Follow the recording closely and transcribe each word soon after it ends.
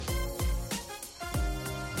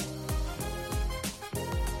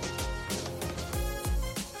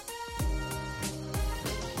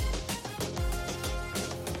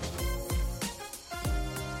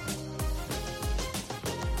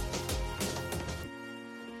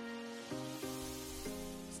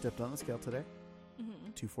stepped on the scale today.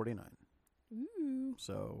 249. Ooh.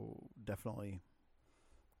 So definitely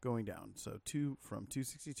going down. So from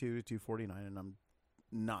 262 to 249, and I'm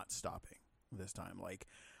not stopping this time. Like,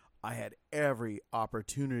 I had every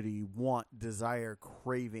opportunity, want, desire,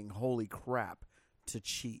 craving, holy crap, to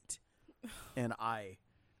cheat. And I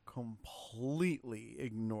completely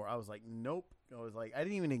ignore. I was like, nope. I was like, I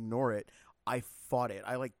didn't even ignore it. I fought it.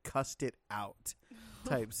 I like cussed it out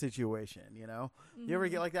type situation, you know? You ever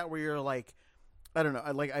get like that where you're like, I don't know.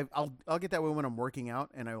 I'll get that way when I'm working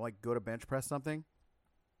out and I like go to bench press something.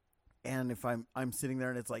 And if I'm sitting there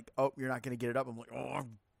and it's like, oh, you're not going to get it up. I'm like, oh,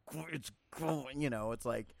 it's going, you know, it's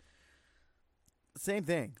like same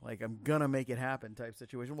thing. Like, I'm going to make it happen type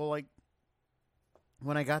situation. Well, like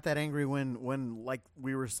when I got that angry when like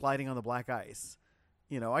we were sliding on the black ice,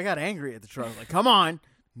 you know, I got angry at the truck. I was like, come on.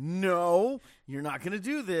 No, you're not going to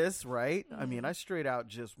do this. Right. I mean, I straight out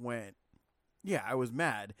just went, yeah, I was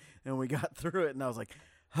mad, and we got through it and I was like,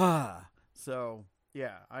 so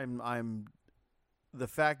yeah, I'm the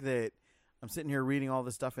fact that I'm sitting here reading all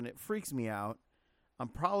this stuff and it freaks me out. I'm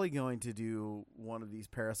probably going to do one of these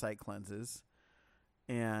parasite cleanses.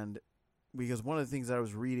 And because one of the things that I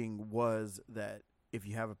was reading was that if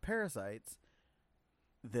you have a parasites,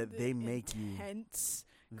 that they make you intense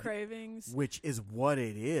cravings, which is what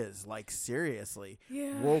it is. Like, seriously,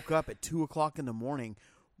 yeah. Woke up at 2:00 in the morning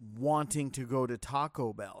wanting to go to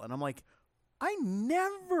Taco Bell. And I'm like,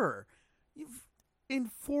 in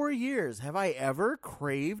 4 years, have I ever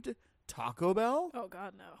craved Taco Bell? Oh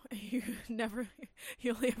God, no. You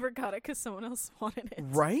only ever got it because someone else wanted it.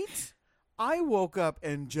 Right? I woke up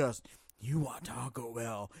and just, you want Taco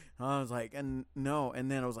Bell? And I was like, and no. And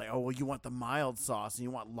then I was like, oh, well, you want the mild sauce and you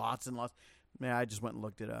want lots and lots. Man, I just went and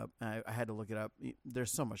looked it up. I had to look it up.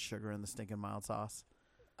 There's so much sugar in the stinking mild sauce.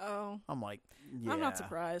 Oh. I'm like, yeah. I'm not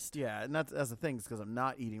surprised. Yeah, and that's the thing, is because I'm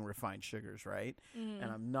not eating refined sugars, right? And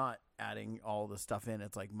I'm not adding all the stuff in.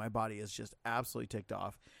 It's like my body is just absolutely ticked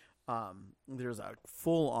off. There's a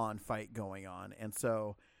full-on fight going on. And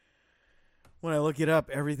so when I look it up,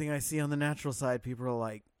 everything I see on the natural side, people are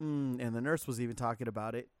like, and the nurse was even talking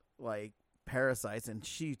about it, like parasites. And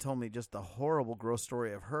she told me just the horrible, gross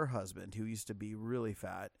story of her husband, who used to be really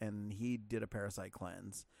fat, and he did a parasite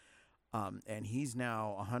cleanse. And he's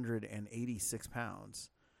now 186 pounds.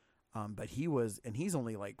 But he's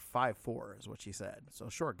only like 5'4" is what she said. So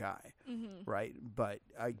short guy, right? But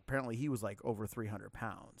apparently he was like over 300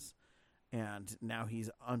 pounds, and now he's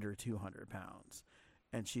under 200 pounds.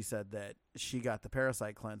 And she said that she got the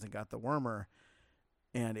parasite cleanse and got the wormer,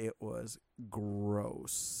 and it was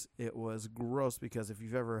gross. It was gross because if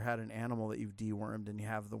you've ever had an animal that you've dewormed and you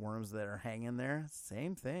have the worms that are hanging there,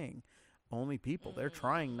 same thing. Only people, they're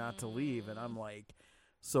trying not to leave. And I'm like,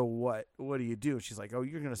 so what do you do? She's like, oh,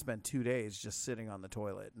 you're going to spend 2 days just sitting on the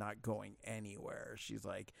toilet, not going anywhere. She's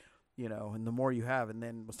like, you know, and the more you have, and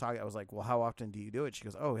then I was like, well, how often do you do it? She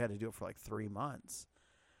goes, oh, we had to do it for like 3 months.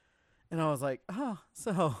 And I was like, oh,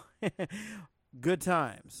 so good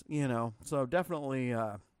times, you know. So definitely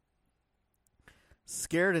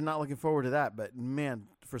scared and not looking forward to that. But man,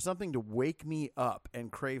 for something to wake me up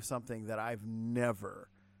and crave something that I've never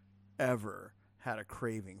ever had a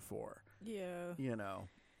craving for. Yeah. You know,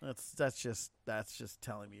 that's just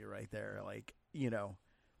telling me right there. Like, you know,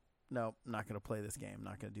 no, I'm not going to play this game. I'm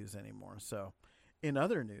not going to do this anymore. So in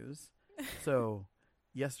other news, so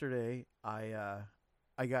yesterday I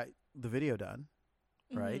got the video done,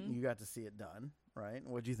 right? You got to see it done, right?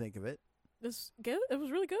 What'd you think of it? It's good. It was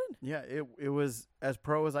really good. Yeah, it was as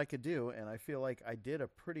pro as I could do. And I feel like I did a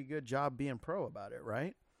pretty good job being pro about it,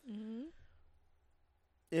 right? Mm-hmm.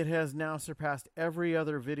 It has now surpassed every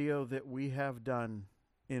other video that we have done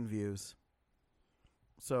in views.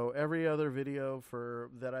 So every other video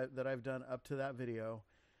that I've done up to that video,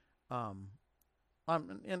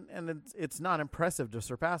 it's not impressive to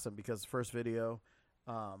surpass them, because first video,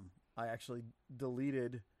 I actually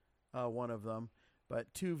deleted one of them,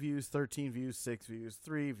 but 2 views, 13 views, 6 views,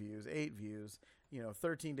 3 views, 8 views.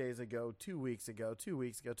 13 days ago, 2 weeks ago, 2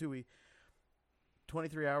 weeks ago,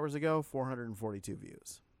 23 hours ago, 442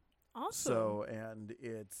 views. Awesome. So,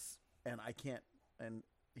 I can't, and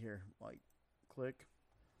here, like, click,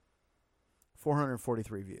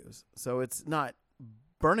 443 views. So it's not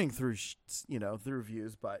burning through, through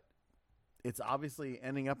views, but it's obviously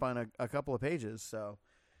ending up on a couple of pages. So,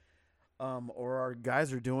 or our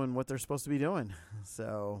guys are doing what they're supposed to be doing.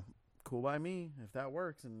 So cool by me if that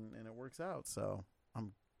works and it works out. So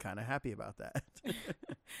I'm kind of happy about that.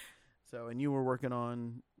 So, and you were working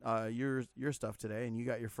on your stuff today, and you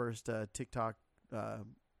got your first TikTok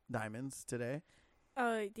diamonds today.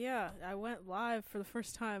 Yeah, I went live for the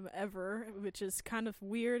first time ever, which is kind of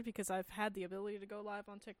weird because I've had the ability to go live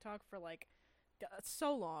on TikTok for like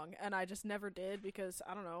so long, and I just never did because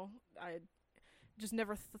I don't know, I just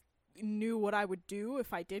never knew what I would do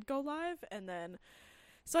if I did go live, and then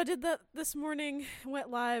so I did that this morning, went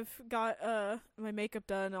live, got my makeup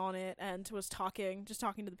done on it, and was talking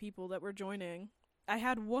to the people that were joining. I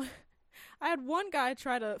had one guy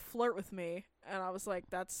try to flirt with me, and I was like,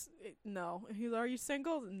 "That's no." He's, "Are you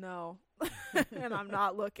single?" No, and I'm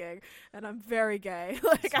not looking, and I'm very gay.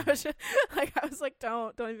 Like I was like,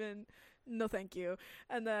 "Don't even." No, thank you.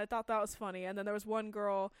 And then I thought that was funny. And then there was one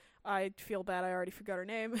girl, I feel bad, I already forgot her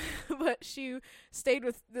name, but she stayed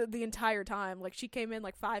with the entire time. Like, she came in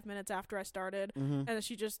like 5 minutes after I started, and then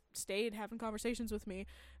she just stayed having conversations with me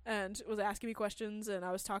and was asking me questions. And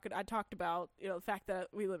I talked about, the fact that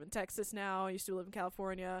we live in Texas now. I used to live in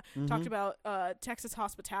California. Talked about Texas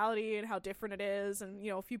hospitality and how different it is. And,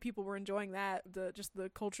 a few people were enjoying that,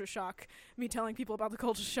 the culture shock, me telling people about the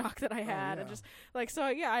culture shock that I had. And just like, so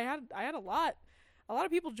yeah, I had a lot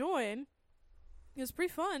of people join. It was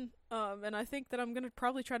pretty fun, and I think that I'm gonna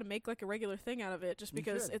probably try to make like a regular thing out of it, just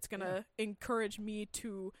because it's gonna encourage me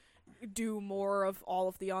to do more of all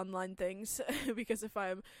of the online things. Because if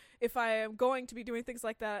I am going to be doing things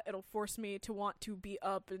like that, it'll force me to want to be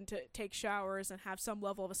up and to take showers and have some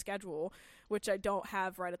level of a schedule, which I don't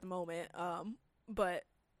have right at the moment. But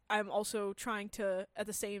I'm also trying to, at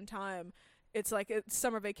the same time, it's like it's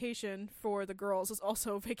summer vacation for the girls is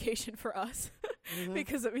also vacation for us.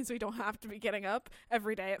 Because it means we don't have to be getting up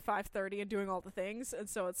every day at 5:30 and doing all the things. And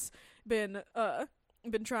so it's been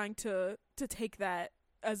trying to take that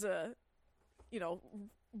as a,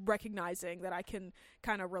 recognizing that I can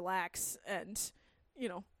kind of relax and,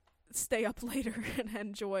 stay up later and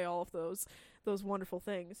enjoy all of those wonderful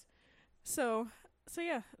things. So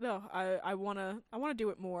yeah, no, I wanna do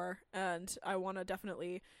it more, and I wanna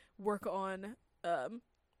definitely work on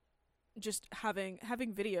just having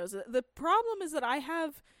videos. The problem is that I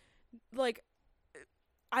have, like,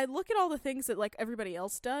 I look at all the things that like everybody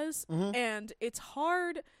else does, and it's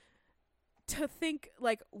hard to think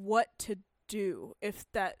like what to do, if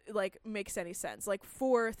that like makes any sense. Like,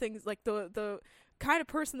 for things like the kind of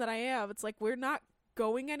person that I am, it's like we're not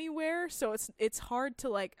going anywhere, so it's hard to,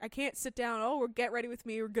 like, I can't sit down, get ready with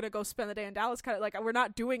me, we're gonna go spend the day in Dallas, kind of like we're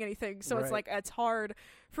not doing anything, so it's like it's hard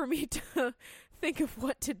for me to think of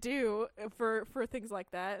what to do for things like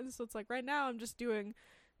that. And so it's like right now I'm just doing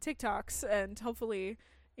TikToks, and hopefully,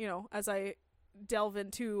 as I delve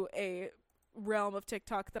into a realm of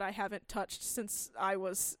TikTok that I haven't touched since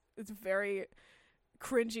it's very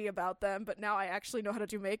cringy about them, but now I actually know how to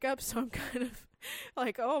do makeup, so I'm kind of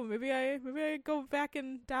like, maybe I go back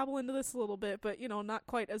and dabble into this a little bit, but not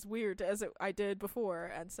quite as weird as I did before.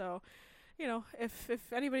 And so,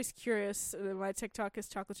 if anybody's curious, my TikTok is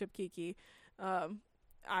chocolate chip Kiki.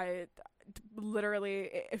 I literally,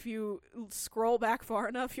 if you scroll back far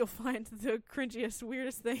enough, you'll find the cringiest,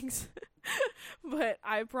 weirdest things. But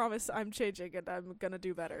I promise I'm changing, and I'm gonna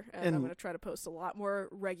do better, and I'm gonna try to post a lot more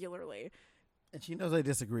regularly. And she knows I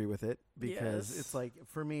disagree with it, because it's like,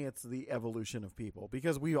 for me, it's the evolution of people,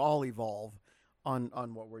 because we all evolve on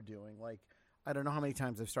what we're doing. Like, I don't know how many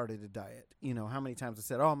times I've started a diet, how many times I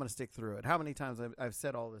said, I'm going to stick through it. How many times I've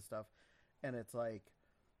said all this stuff, and it's like,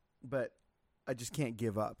 but I just can't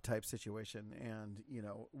give up type situation. And,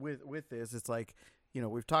 with this, it's like,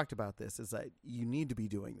 we've talked about this, is that you need to be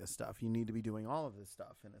doing this stuff. You need to be doing all of this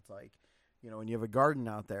stuff. And it's like, and you have a garden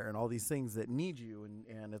out there and all these things that need you,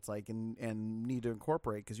 and it's like, and need to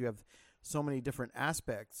incorporate, because you have so many different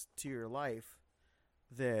aspects to your life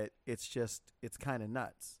that it's kind of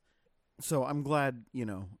nuts. So I'm glad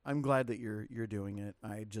that you're doing it.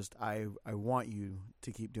 I want you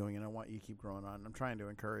to keep doing it. I want you to keep growing on. I'm trying to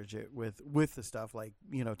encourage it with the stuff like,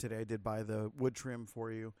 today I did buy the wood trim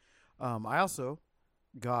for you. I also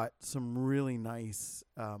got some really nice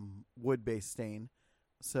wood-based stain.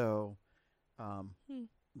 So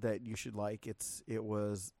that you should like. It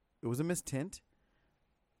was a mist tint,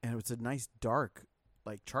 and it was a nice dark,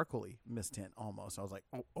 like charcoaly mist tint almost. I was like,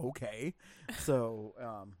 okay. So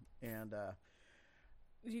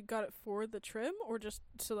you got it for the trim, or just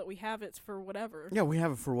so that we have it for whatever? Yeah, we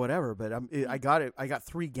have it for whatever. But I got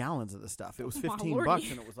 3 gallons of the stuff. It was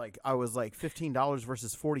 $15, and it was like $15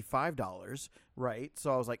 versus $45, right?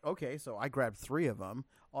 So I was like, okay. So I grabbed 3 of them.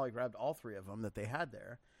 I grabbed all 3 of them that they had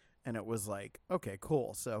there. And it was like, okay,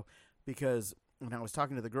 cool. So, because when I was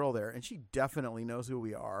talking to the girl there, and she definitely knows who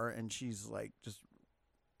we are, and she's like, just,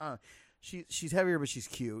 she's heavier, but she's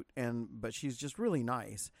cute, but she's just really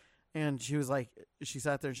nice. And she was like, she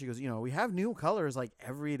sat there and she goes, we have new colors like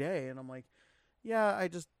every day. And I'm like, yeah, I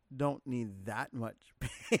just don't need that much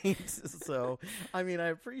paint. So, I mean, I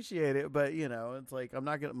appreciate it, but it's like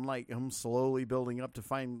I'm slowly building up to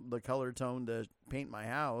find the color tone to paint my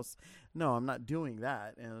house. No, I'm not doing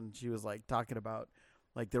that. And she was like talking about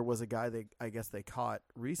like there was a guy I guess they caught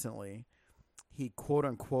recently. He quote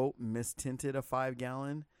unquote mistinted a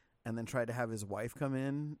 5-gallon and then tried to have his wife come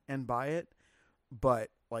in and buy it, but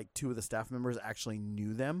like 2 of the staff members actually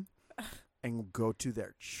knew them and go to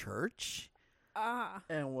their church.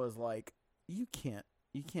 And was like, you can't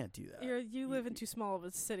do that. You live in too small of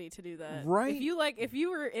a city to do that, right? If you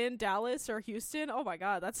were in Dallas or Houston, oh my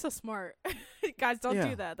God, that's so smart. Guys, don't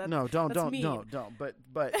do that. Don't.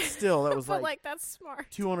 But still, that was but like that's smart.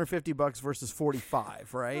 $250 versus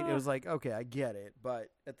 $45, right? It was like, okay, I get it, but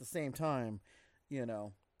at the same time, you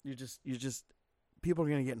just people are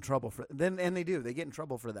gonna get in trouble for then, and they do. They get in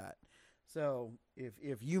trouble for that. So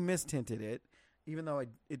if you mistinted it. Even though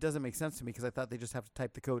it doesn't make sense to me because I thought they just have to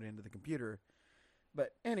type the code into the computer.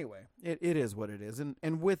 But anyway, it is what it is.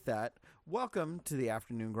 And with that, welcome to the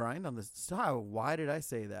afternoon grind on this. Why did I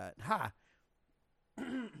say that? Ha!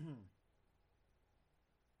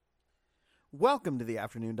 Welcome to the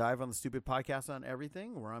afternoon dive on the Stupid Podcast on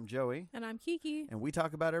Everything, where I'm Joey. And I'm Kiki. And we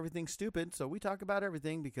talk about everything stupid. So we talk about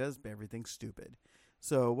everything because everything's stupid.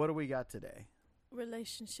 So what do we got today?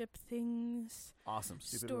 Relationship things, awesome,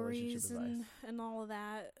 stupid stories, relationship and all of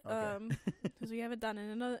that. Okay. Because we haven't done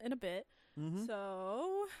it in a bit,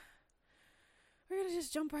 so we're gonna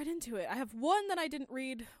just jump right into it. I have one that I didn't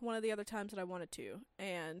read one of the other times that I wanted to,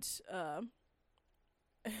 and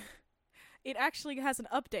it actually has an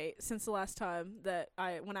update since the last time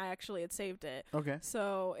when I actually had saved it. Okay.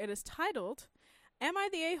 So it is titled, "Am I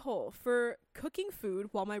the a-hole for cooking food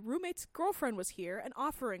while my roommate's girlfriend was here and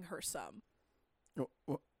offering her some?"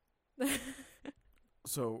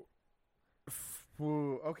 So,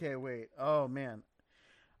 okay, wait. Oh, man.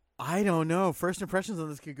 I don't know. First impressions on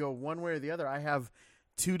this could go one way or the other. I have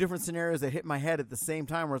 2 different scenarios that hit my head at the same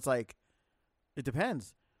time where it's like, it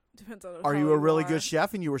depends. Depends on Are you a really good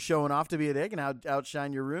chef and you were showing off to be a dick and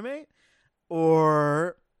outshine your roommate?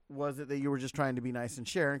 Or was it that you were just trying to be nice and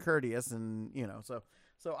share and courteous and,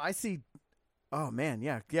 so I see. Oh, man,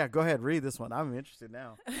 yeah, go ahead, read this one. I'm interested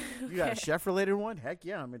now. You got a chef-related one? Heck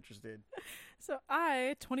yeah, I'm interested. So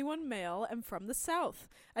I, 21 male, am from the South.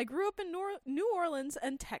 I grew up in New Orleans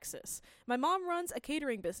and Texas. My mom runs a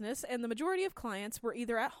catering business, and the majority of clients were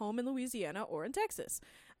either at home in Louisiana or in Texas.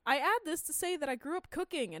 I add this to say that I grew up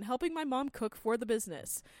cooking and helping my mom cook for the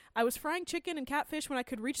business. I was frying chicken and catfish when I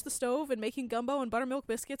could reach the stove and making gumbo and buttermilk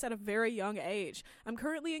biscuits at a very young age. I'm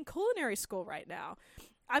currently in culinary school right now.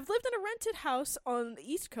 I've lived in a rented house on the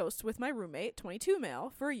East Coast with my roommate, 22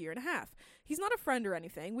 male, for a year and a half. He's not a friend or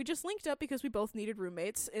anything. We just linked up because we both needed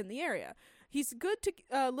roommates in the area. He's good to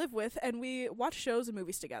live with, and we watch shows and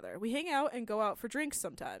movies together. We hang out and go out for drinks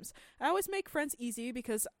sometimes. I always make friends easy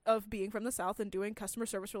because of being from the South and doing customer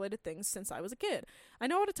service-related things since I was a kid. I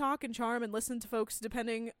know how to talk and charm and listen to folks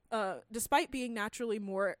despite being naturally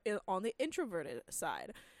more on the introverted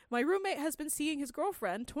side. My roommate has been seeing his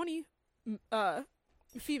girlfriend, 20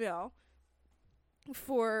 female,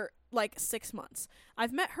 for like 6 months.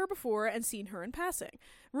 I've met her before and seen her in passing.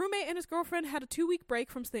 Roommate and his girlfriend had a 2-week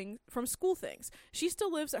break from school things. She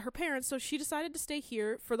still lives at her parents', so she decided to stay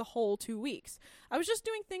here for the whole 2 weeks. I was just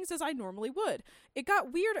doing things as I normally would. It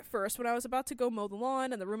got weird at first when I was about to go mow the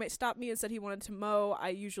lawn and the roommate stopped me and said he wanted to mow. I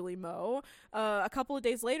usually mow. A couple of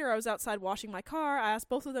days later, I was outside washing my car. I asked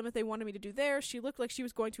both of them if they wanted me to do theirs. She looked like she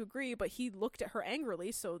was going to agree, but he looked at her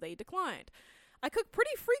angrily, so they declined. I cook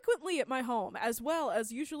pretty frequently at my home, as well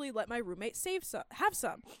as usually let my roommate have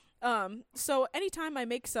some. So anytime I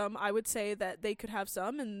make some, I would say that they could have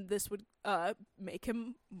some, and this would make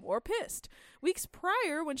him more pissed. Weeks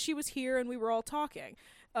prior, when she was here and we were all talking,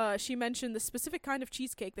 she mentioned the specific kind of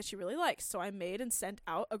cheesecake that she really likes, so I made and sent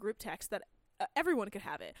out a group text that everyone could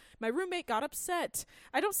have it. My roommate got upset.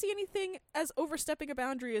 I don't see anything as overstepping a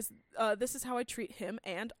boundary as this is how I treat him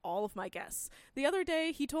and all of my guests. The other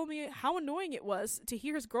day, he told me how annoying it was to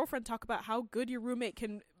hear his girlfriend talk about how good your roommate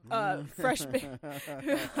can how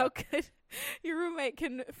good your roommate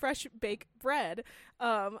can fresh bake bread.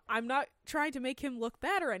 I'm not trying to make him look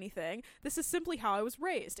bad or anything. This is simply how I was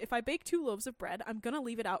raised. If I bake 2 loaves of bread, I'm gonna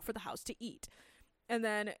leave it out for the house to eat. And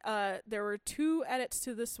then there were 2 edits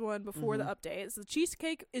to this one before the updates. The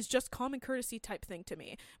cheesecake is just common courtesy type thing to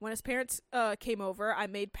me. When his parents came over, I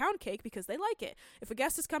made pound cake because they like it. If a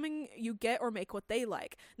guest is coming, you get or make what they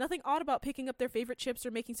like. Nothing odd about picking up their favorite chips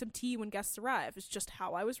or making some tea when guests arrive. It's just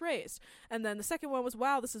how I was raised. And then the second one was,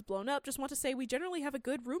 wow, this is blown up. Just want to say we generally have a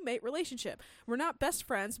good roommate relationship. We're not best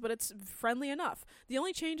friends, but it's friendly enough. The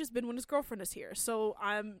only change has been when his girlfriend is here. So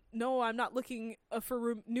I'm not looking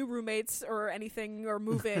for new roommates or anything or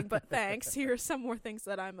moving, but thanks. Here are some more things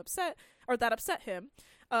that I'm upset or that upset him.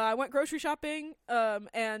 I went grocery shopping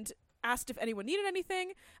and asked if anyone needed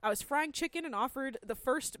anything. I was frying chicken and offered the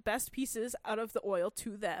first best pieces out of the oil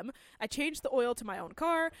to them. I changed the oil to my own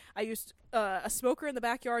car. I used a smoker in the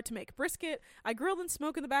backyard to make brisket. I grilled and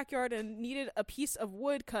smoked in the backyard and needed a piece of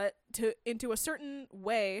wood cut into a certain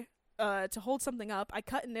way to hold something up. I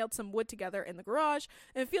cut and nailed some wood together in the garage,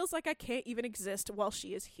 and it feels like I can't even exist while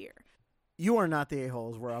she is here. You are not the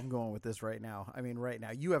a-holes where I'm going with this right now. I mean, right now,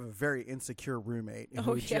 you have a very insecure roommate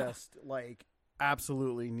who just, like,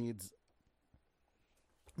 absolutely needs...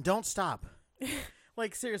 Don't stop.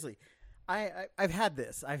 Like, seriously. I've had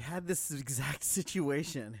this. I've had this exact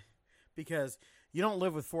situation because you don't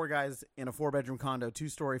live with 4 guys in a 4-bedroom condo,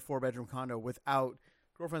 2-story, 4-bedroom condo without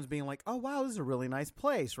girlfriends being like, oh, wow, this is a really nice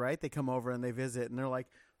place, right? They come over and they visit, and they're like,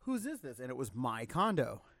 whose is this? And it was my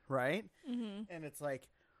condo, right? Mm-hmm. And it's like...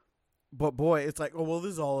 But boy, it's like, oh, well,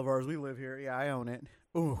 this is all of ours. We live here. Yeah, I own it.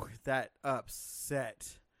 Ooh, that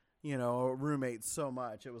upset, a roommate so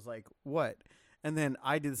much. It was like, what? And then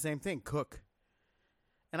I did the same thing, cook.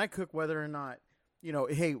 And I cook whether or not,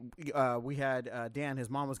 hey, we had Dan, his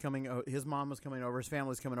mom was coming over, his family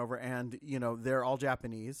was coming over, and, they're all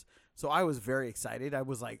Japanese. So I was very excited. I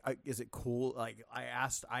was like, is it cool? Like, I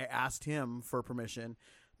asked him for permission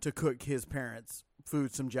to cook his parents'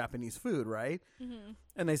 food, some Japanese food, right? Mm-hmm.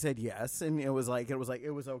 And they said yes, and it was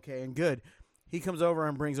okay and good. He comes over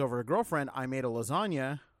and brings over a girlfriend. I made a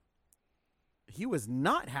lasagna. He was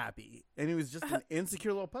not happy, and he was just an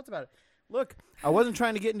insecure little putz about it. Look, I wasn't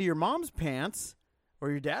trying to get into your mom's pants or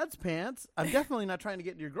your dad's pants. I'm definitely not trying to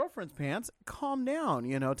get into your girlfriend's pants. Calm down,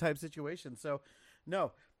 type situation. So,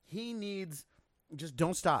 no, he needs, just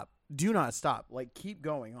don't stop. Do not stop. Like, keep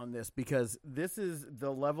going on this, because this is the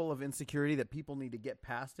level of insecurity that people need to get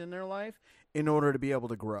past in their life in order to be able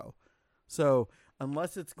to grow. So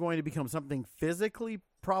unless it's going to become something physically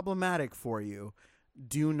problematic for you,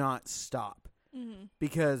 do not stop. Mm-hmm.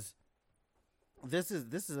 Because this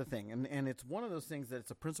is a thing, and it's one of those things that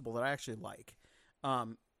it's a principle that I actually like.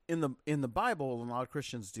 In the Bible, and a lot of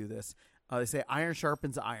Christians do this. They say iron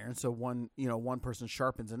sharpens iron, so one person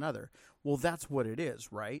sharpens another. Well, that's what it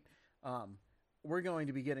is, right? We're going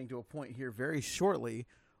to be getting to a point here very shortly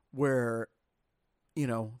where,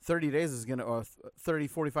 30 days is going to, or 30,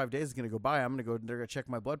 45 days is going to go by. They're going to check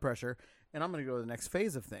my blood pressure, and I'm going to go to the next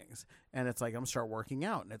phase of things. And it's like, I'm going to start working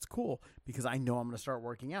out, and it's cool because I know I'm going to start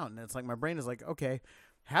working out. And it's like, my brain is like, okay,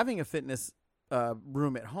 having a fitness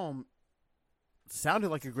room at home sounded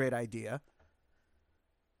like a great idea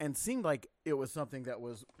and seemed like it was something that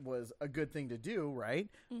was a good thing to do, right?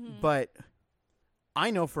 Mm-hmm. But I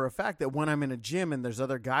know for a fact that when I'm in a gym and there's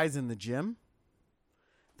other guys in the gym,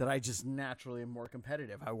 that I just naturally am more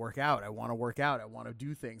competitive. I work out. I want to work out. I want to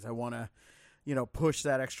do things. I want to, push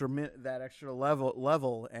that extra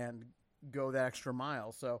level and go that extra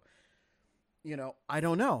mile. So, I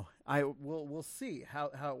don't know. We'll see how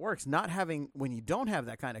it works. When you don't have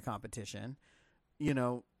that kind of competition,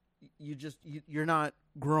 you're not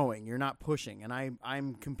growing. You're not pushing. And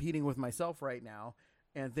I'm competing with myself right now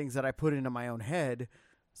and things that I put into my own head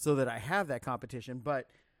so that I have that competition. But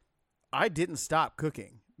I didn't stop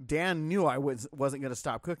cooking. Dan knew I wasn't going to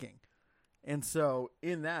stop cooking. And so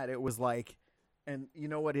in that, it was like, and you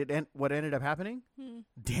know what what ended up happening?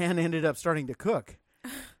 Dan ended up starting to cook.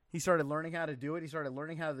 He started learning how to do it. He started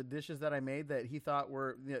learning how the dishes that I made that he thought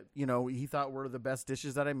were the best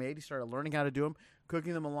dishes that I made. He started learning how to do them,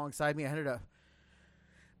 cooking them alongside me. I ended up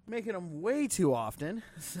making them way too often.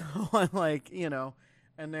 So I'm like,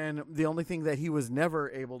 and then the only thing that he was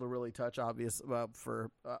never able to really touch,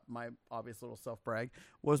 for my obvious little self-brag,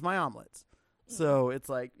 was my omelets. So it's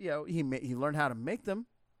like, he learned how to make them,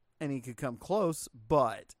 and he could come close,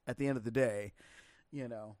 but at the end of the day,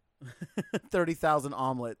 30,000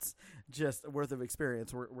 omelets just worth of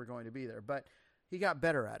experience were going to be there. But he got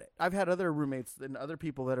better at it. I've had other roommates and other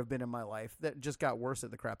people that have been in my life that just got worse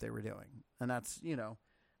at the crap they were doing. And that's,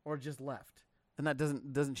 or just left. And that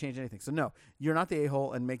doesn't change anything. So no, you're not the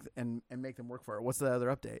a-hole, and make them work for it. What's the other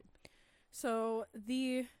update? So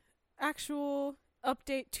the actual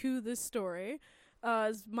update to this story,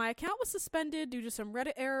 My account was suspended due to some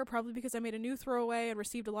Reddit error, probably because I made a new throwaway and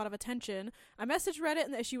received a lot of attention. I messaged Reddit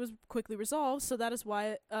and the issue was quickly resolved, so that is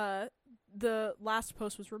why the last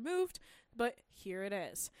post was removed, but here it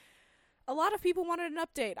is. A lot of people wanted an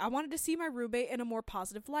update. I wanted to see my roommate in a more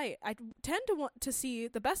positive light. I tend to want to see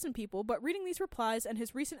the best in people, but reading these replies and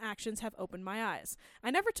his recent actions have opened my eyes.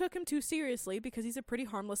 I never took him too seriously because he's a pretty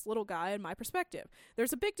harmless little guy in my perspective.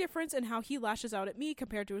 There's a big difference in how he lashes out at me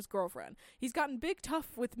compared to his girlfriend. He's gotten big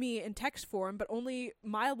tough with me in text form, but only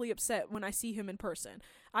mildly upset when I see him in person.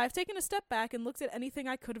 I have taken a step back and looked at anything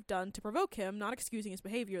I could have done to provoke him, not excusing his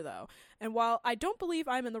behavior though. And while I don't believe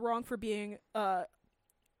I'm in the wrong for being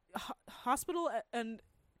hospital and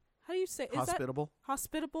how do you say, is hospitable? that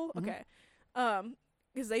hospitable? Mm-hmm. Okay.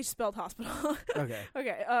 Because they spelled hospital. Okay.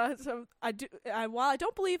 Okay. So while I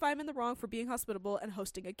don't believe I'm in the wrong for being hospitable and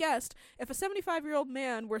hosting a guest, if a 75-year-old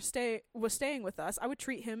man was staying with us, I would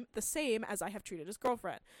treat him the same as I have treated his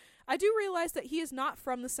girlfriend. I do realize that he is not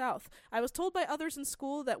from the South. I was told by others in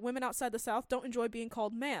school that women outside the South don't enjoy being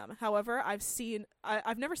called ma'am. However, I've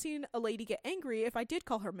never seen a lady get angry if I did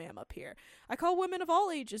call her ma'am up here. I call women of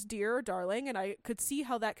all ages dear or darling, and I could see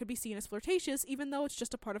how that could be seen as flirtatious, even though it's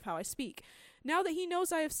just a part of how I speak. Now that he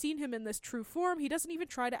knows I have seen him in this true form, he doesn't even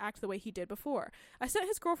try to act the way he did before. I sent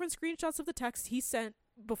his girlfriend screenshots of the text he sent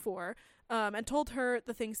before, and told her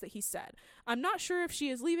the things that he said. I'm not sure if she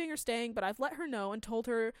is leaving or staying, but I've let her know and told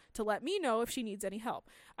her to let me know if she needs any help.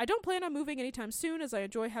 I don't plan on moving anytime soon, as I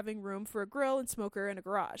enjoy having room for a grill and smoker and a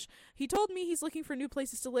garage. He told me he's looking for new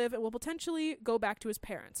places to live and will potentially go back to his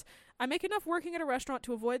parents. I make enough working at a restaurant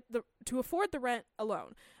to afford the rent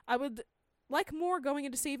alone. I would like more going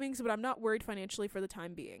into savings, but I'm not worried financially for the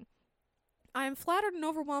time being. I am flattered and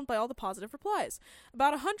overwhelmed by all the positive replies.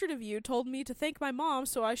 About 100 of you told me to thank my mom,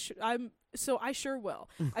 so I sure will.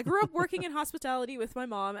 I grew up working in hospitality with my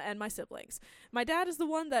mom and my siblings. My dad is the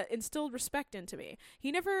one that instilled respect into me.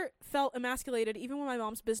 He never felt emasculated even when my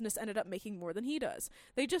mom's business ended up making more than he does.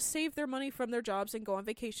 They just save their money from their jobs and go on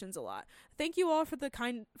vacations a lot. Thank you all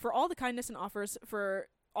for all the kindness and offers for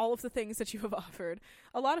all of the things that you have offered.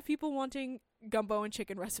 A lot of people wanting gumbo and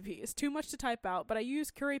chicken recipes. Too much to type out, but I use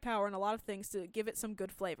curry powder and a lot of things to give it some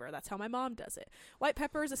good flavor. That's how my mom does it. White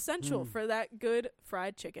pepper is essential for that good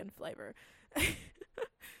fried chicken flavor.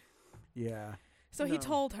 Yeah. So he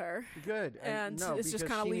told her. Good. And no, it's just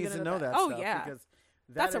kind of leaving it at know that. that Oh stuff yeah. because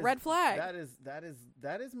that's a red flag. That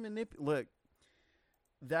is look.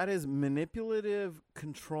 That is manipulative,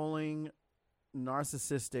 controlling,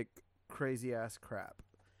 narcissistic, crazy ass crap.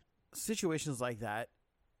 Situations like that,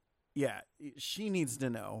 yeah, she needs to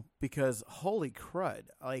know because holy crud.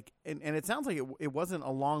 Like, and it sounds like it wasn't a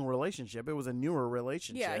long relationship. It was a newer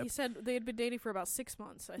relationship. Yeah, he said they had been dating for about 6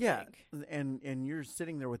 months, I think. And you're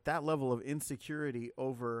sitting there with that level of insecurity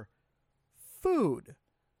over food.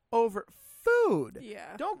 Over food.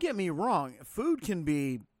 Yeah. Don't get me wrong. Food can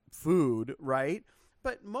be food, right?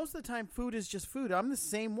 But most of the time, food is just food. I'm the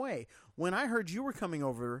same way. When I heard you were coming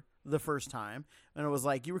over the first time, and it was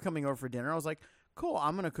like you were coming over for dinner, I was like, cool,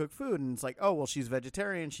 I'm going to cook food. And it's like, oh, well, she's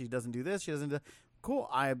vegetarian. She doesn't do this. She doesn't do... Cool,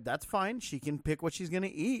 that's fine. She can pick what she's going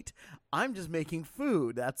to eat. I'm just making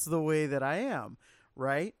food. That's the way that I am,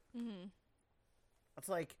 right? Mm-hmm. It's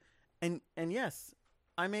like, and yes,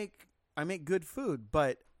 I make good food,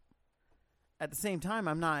 but at the same time,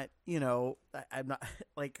 I'm not, I'm not,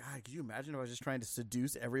 like, God, could you imagine if I was just trying to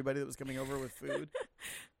seduce everybody that was coming over with food?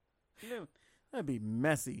 That'd be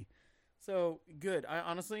messy. So, good. I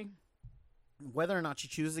honestly, whether or not she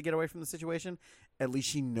chooses to get away from the situation, at least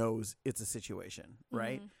she knows it's a situation,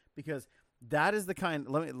 right? Mm-hmm. Because that is the kind,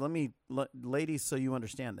 ladies, so you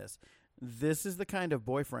understand this. This is the kind of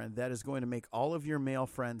boyfriend that is going to make all of your male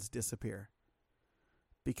friends disappear.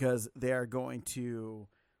 Because they are going to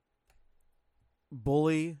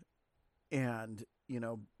bully and,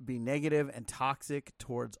 be negative and toxic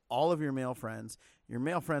towards all of your male friends. Your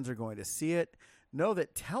male friends are going to see it, know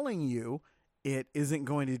that telling you it isn't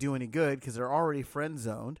going to do any good because they're already friend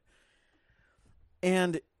zoned.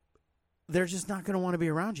 And they're just not going to want to be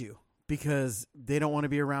around you because they don't want to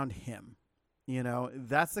be around him.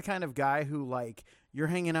 That's the kind of guy who, like, you're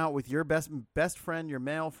hanging out with your best friend, your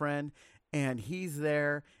male friend, and he's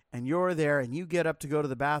there and you're there and you get up to go to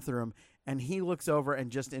the bathroom and he looks over and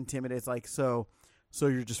just intimidates, like, so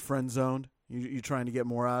you're just friend zoned? You're trying to get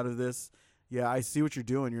more out of this? Yeah, I see what you're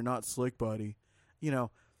doing. You're not slick, buddy.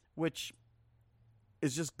 Which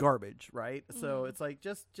is just garbage, right? Mm. So it's like,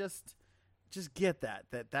 just get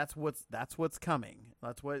that's what's coming.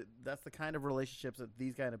 That's the kind of relationships that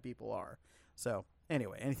these kind of people are. So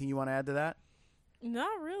anyway, anything you want to add to that?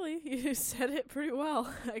 Not really. You said it pretty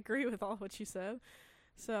well. I agree with all what you said.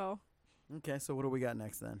 So Okay, so what do we got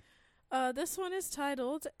next then? This one is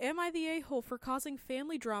titled, Am I the A-hole for causing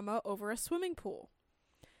family drama over a swimming pool?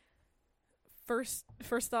 First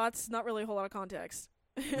thoughts, not really a whole lot of context.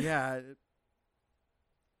 Yeah.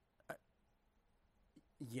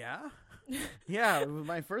 Yeah? Yeah,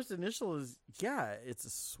 my first initial is, yeah, it's a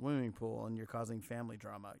swimming pool and you're causing family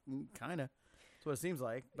drama. Kind of. That's what it seems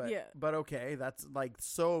like. But, Yeah. But okay, that's like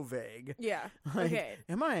so vague. Yeah. Like, Okay.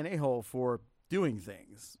 am I an a-hole for doing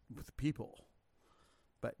things with people?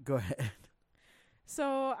 But go ahead.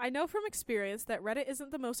 So, I know from experience that Reddit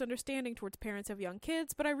isn't the most understanding towards parents of young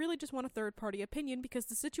kids, but I really just want a third-party opinion because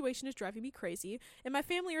the situation is driving me crazy, and my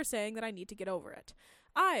family are saying that I need to get over it.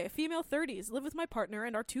 I, female 30s, live with my partner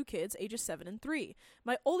and our 2 kids, ages 7 and 3.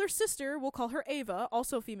 My older sister, we'll call her Ava,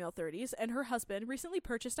 also female 30s, and her husband recently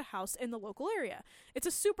purchased a house in the local area. It's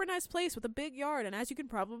a super nice place with a big yard and, as you can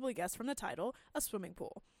probably guess from the title, a swimming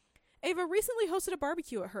pool. Ava recently hosted a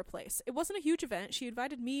barbecue at her place. It wasn't a huge event. She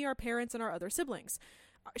invited me, our parents, and our other siblings.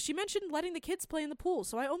 She mentioned letting the kids play in the pool,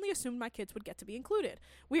 so I only assumed my kids would get to be included.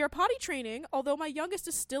 We are potty training, although my youngest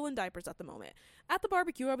is still in diapers at the moment. At the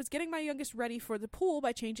barbecue, I was getting my youngest ready for the pool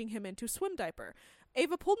by changing him into swim diaper.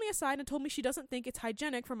 Ava pulled me aside and told me she doesn't think it's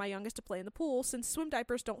hygienic for my youngest to play in the pool since swim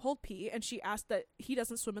diapers don't hold pee, and she asked that he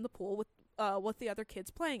doesn't swim in the pool with the other kids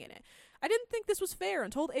playing in it. I didn't think this was fair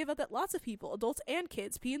and told Ava that lots of people, adults and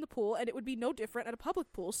kids, pee in the pool and it would be no different at a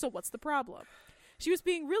public pool, so what's the problem? She was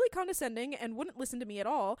being really condescending and wouldn't listen to me at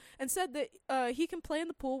all and said that he can play in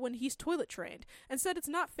the pool when he's toilet trained and said it's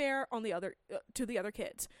not fair on the other to the other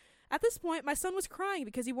kids. At this point, my son was crying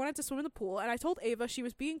because he wanted to swim in the pool, and I told Ava she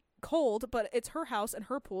was being cold, but it's her house and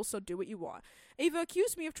her pool, so do what you want. Ava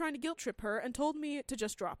accused me of trying to guilt trip her and told me to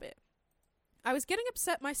just drop it. I was getting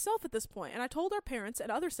upset myself at this point, and I told our parents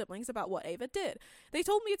and other siblings about what Ava did. They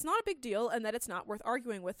told me it's not a big deal and that it's not worth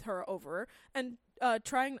arguing with her over, and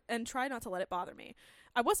try not to let it bother me.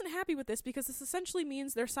 I wasn't happy with this because this essentially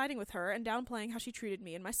means they're siding with her and downplaying how she treated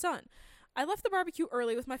me and my son. I left the barbecue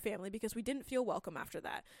early with my family because we didn't feel welcome after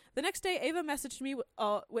that. The next day, Ava messaged me with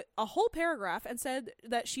a whole paragraph and said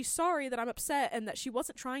that she's sorry that I'm upset and that she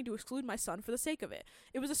wasn't trying to exclude my son for the sake of it.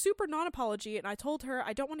 It was a super non-apology, and I told her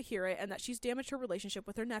I don't want to hear it and that she's damaged her relationship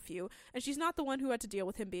with her nephew, and she's not the one who had to deal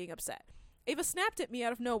with him being upset. Ava snapped at me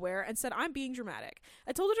out of nowhere and said I'm being dramatic.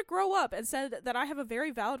 I told her to grow up and said that I have a very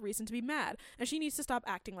valid reason to be mad, and she needs to stop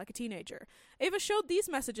acting like a teenager. Ava showed these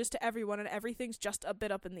messages to everyone, and everything's just a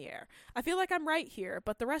bit up in the air. I feel like I'm right here,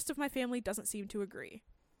 but the rest of my family doesn't seem to agree.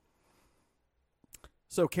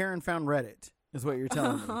 So Karen found Reddit, is what you're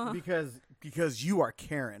telling me. Because you are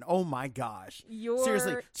Karen. Oh my gosh.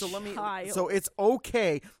 Seriously. So child. So it's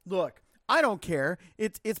okay. Look, I don't care.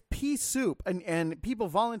 It's pea soup, and people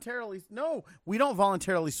voluntarily. No, we don't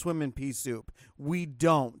voluntarily swim in pea soup. We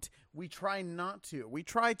don't. We try not to. We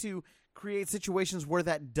try to create situations where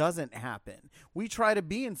that doesn't happen. We try to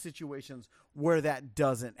be in situations where that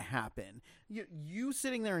doesn't happen. You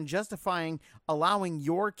sitting there and justifying allowing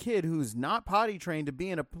your kid who's not potty trained to be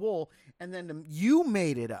in a pool, and then you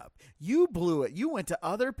made it up. You blew it. You went to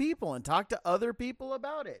other people and talked to other people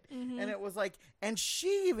about it. Mm-hmm. And it was like, and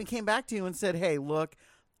she even came back to you and said, hey, look,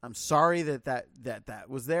 I'm sorry that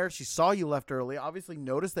was there. She saw you left early, obviously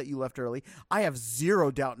noticed that you left early. I have zero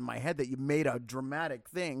doubt in my head that you made a dramatic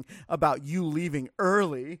thing about you leaving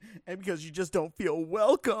early and because you just don't feel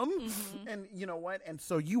welcome. Mm-hmm. And you know what? And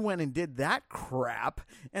so you went and did that crap.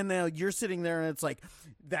 And now you're sitting there and it's like,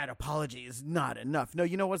 that apology is not enough. No,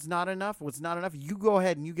 you know what's not enough? What's not enough? You go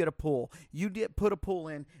ahead and you get a pool. You put a pool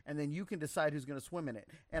in, and then you can decide who's going to swim in it.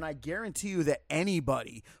 And I guarantee you that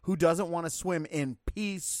anybody who doesn't want to swim in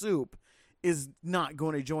pea soup is not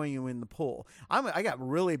going to join you in the pool. I got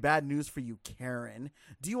really bad news for you, Karen.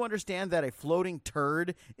 Do you understand that a floating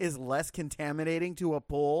turd is less contaminating to a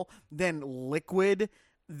pool than liquid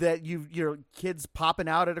that your kids popping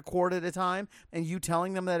out at a quart at a time, and you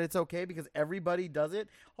telling them that it's okay because everybody does it?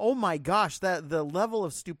 Oh my gosh, that the level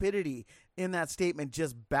of stupidity in that statement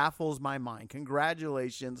just baffles my mind.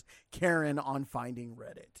 Congratulations, Karen, on finding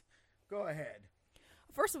Reddit. Go ahead.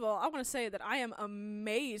 First of all, I want to say that I am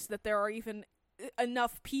amazed that there are even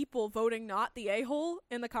enough people voting not the a-hole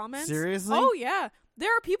in the comments. Seriously? Oh yeah,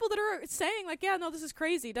 there are people that are saying like, yeah, no, this is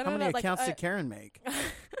crazy. How many accounts did Karen make?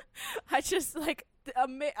 I just like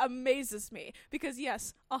amazes me because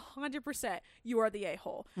yes, 100% you are the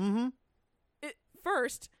a-hole. Mm-hmm.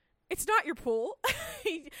 First, it's not your pool.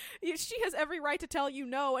 She has every right to tell you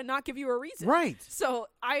no and not give you a reason. Right. So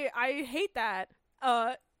I hate that.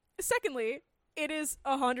 Secondly, it is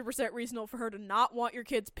 100% reasonable for her to not want your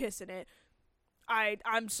kids piss in it.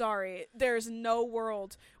 I'm sorry. There's no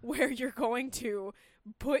world where you're going to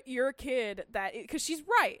put your kid because she's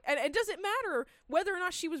right. And it doesn't matter whether or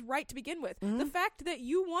not she was right to begin with. Mm-hmm. The fact that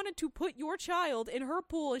you wanted to put your child in her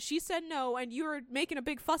pool and she said no and you're making a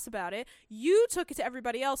big fuss about it, you took it to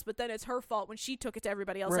everybody else, but then it's her fault when she took it to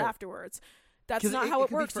everybody else afterwards. That's not how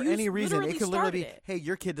it works. For any reason, it could literally be, hey,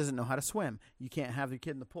 your kid doesn't know how to swim. You can't have your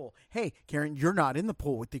kid in the pool. Hey, Karen, you're not in the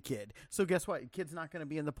pool with the kid. So guess what? Your kid's not going to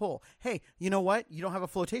be in the pool. Hey, you know what? You don't have a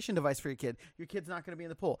flotation device for your kid. Your kid's not going to be in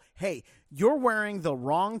the pool. Hey, you're wearing the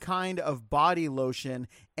wrong kind of body lotion,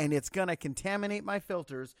 and it's going to contaminate my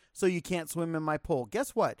filters, so you can't swim in my pool.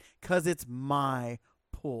 Guess what? Because it's my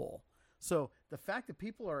pool. So the fact that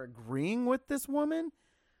people are agreeing with this woman,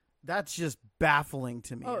 that's just baffling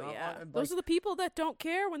to me. Oh, yeah. Those are the people that don't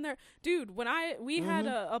care when they're... Dude, when we had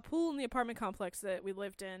a pool in the apartment complex that we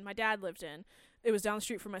lived in, my dad lived in. It was down the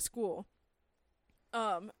street from my school.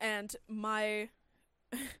 And my...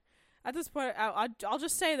 At this point, I'll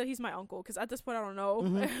just say that he's my uncle, because at this point I don't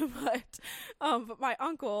know. But my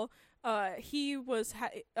uncle, he was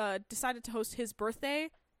decided to host his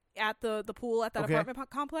birthday at the pool at that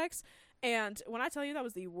apartment complex. And when I tell you that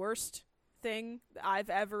was the worst thing I've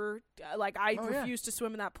ever refused to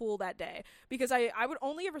swim in that pool that day, because I would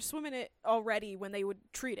only ever swim in it already when they would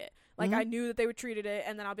treat it. Like I knew that they would treated it,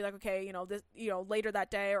 and then I'll be like, okay, later that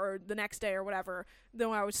day or the next day or whatever, then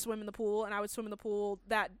I would swim in the pool, and I would swim in the pool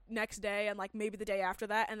that next day and like maybe the day after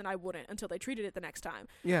that, and then I wouldn't until they treated it the next time.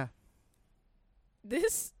 Yeah.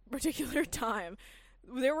 This particular time,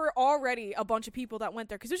 there were already a bunch of people that went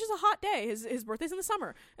there because it was just a hot day. His birthday's in the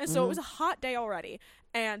summer, and so it was a hot day already,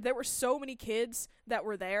 and there were so many kids that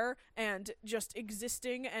were there and just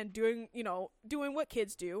existing and doing what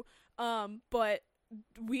kids do. But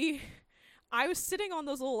I was sitting on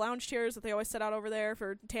those little lounge chairs that they always set out over there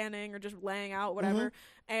for tanning or just laying out, whatever,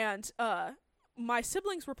 and my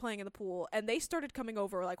siblings were playing in the pool, and they started coming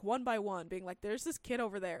over like one by one, being like, there's this kid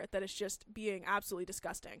over there that is just being absolutely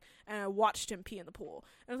disgusting. And I watched him pee in the pool.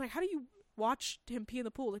 And I was like, how do you watch him pee in the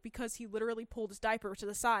pool? Like, because he literally pulled his diaper to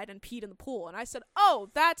the side and peed in the pool. And I said, oh,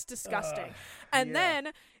 that's disgusting. And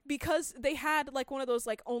then because they had like one of those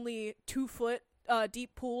like only 2 foot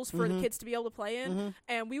deep pools for the kids to be able to play in,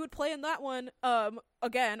 and we would play in that one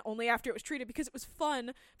again only after it was treated, because it was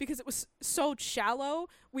fun, because it was so shallow.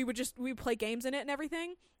 We would play games in it and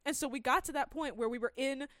everything. And so we got to that point where we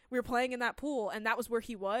were playing in that pool, and that was where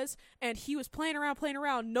he was, and he was playing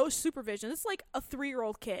around, no supervision. It's like a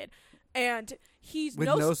 3-year-old kid, and he's with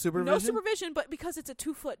no supervision, but because it's a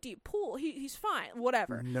 2 foot deep pool, he's fine,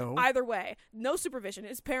 whatever. No, either way, no supervision.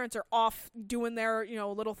 His parents are off doing their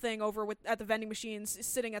little thing over at the vending machines,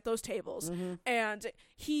 sitting at those tables, and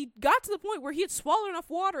he got to the point where he had swallowed enough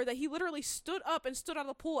water that he literally stood up and stood out of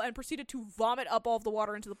the pool and proceeded to vomit up all of the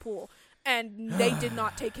water into the pool, and they did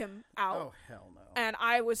not take him out. Oh hell no! And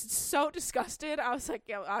I was so disgusted. I was like,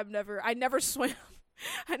 I never swam.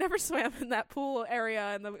 I never swam in that pool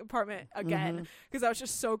area in the apartment again, because I was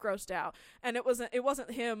just so grossed out. And it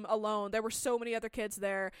wasn't him alone. There were so many other kids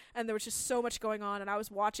there, and there was just so much going on, and I was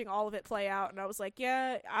watching all of it play out, and I was like,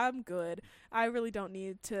 yeah, I'm good. I really don't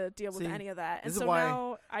need to deal with any of that. And so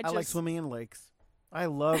now I like swimming in lakes. I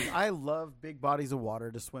love big bodies of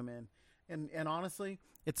water to swim in. And honestly,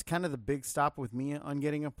 it's kind of the big stop with me on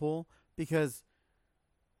getting a pool, because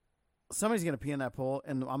somebody's going to pee in that pool,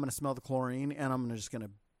 and I'm going to smell the chlorine, and I'm just going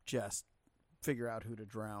to figure out who to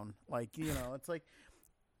drown. Like, it's like,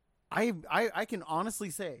 I can honestly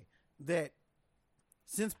say that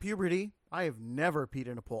since puberty, I have never peed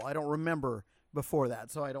in a pool. I don't remember before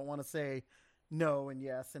that, so I don't want to say no and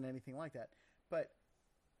yes and anything like that. But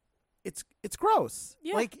it's gross.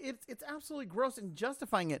 Yeah. Like, it's absolutely gross, and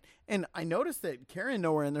justifying it. And I noticed that Karen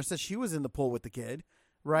nowhere in there says she was in the pool with the kid,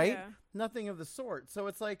 right? Yeah. Nothing of the sort. So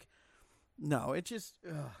it's like, no, it just,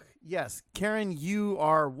 yes, Karen, you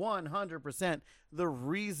are 100% the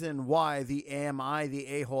reason why the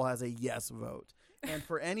a-hole has a yes vote. And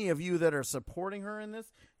for any of you that are supporting her in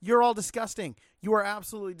this, you're all disgusting. You are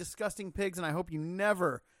absolutely disgusting pigs, and I hope you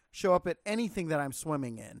never show up at anything that I'm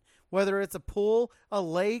swimming in, whether it's a pool, a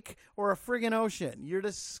lake, or a friggin' ocean. You're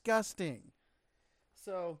disgusting.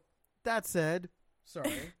 So, that said,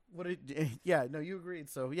 sorry. You agreed.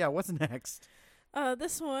 So, yeah, what's next?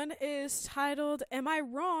 This one is titled, Am I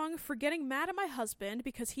Wrong for Getting Mad at My Husband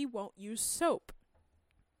Because He Won't Use Soap?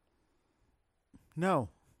 No.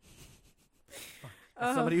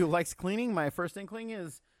 As somebody who likes cleaning, my first inkling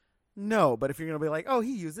is no. But if you're going to be like, oh,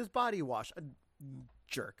 he uses body wash, a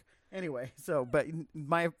jerk. Anyway, but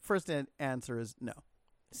my first answer is no.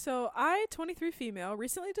 So I, 23 female,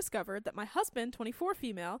 recently discovered that my husband, 24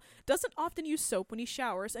 female, doesn't often use soap when he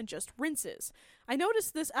showers and just rinses. I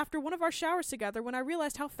noticed this after one of our showers together when I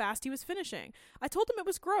realized how fast he was finishing. I told him it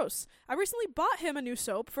was gross. I recently bought him a new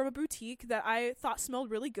soap from a boutique that I thought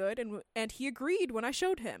smelled really good, and he agreed when I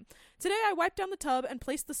showed him. Today I wiped down the tub and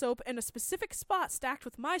placed the soap in a specific spot stacked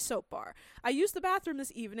with my soap bar. I used the bathroom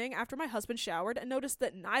this evening after my husband showered and noticed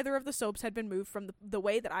that neither of the soaps had been moved from the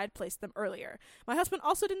way that I had placed them earlier. My husband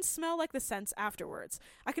also didn't smell like the scents afterwards.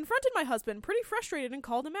 I confronted my husband, pretty frustrated, and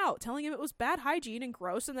called him out, telling him it was bad hygiene and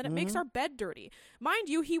gross and that it makes our bed dirty. Mind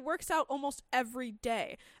you, he works out almost every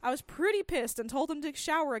day. I was pretty pissed and told him to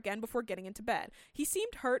shower again before getting into bed. He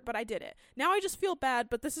seemed hurt, but I did it. Now I just feel bad,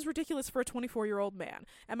 but this is ridiculous for a 24-year-old man.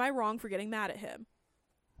 Am I wrong for getting mad at him?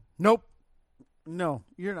 Nope. No,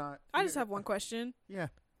 you're not. I just have one question. Yeah.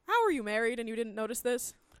 How are you married and you didn't notice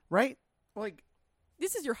this? Right? Like,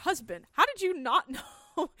 this is your husband. How did you not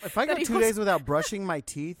know? If I go 2 days without brushing my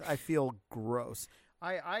teeth, I feel gross.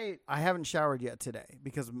 I haven't showered yet today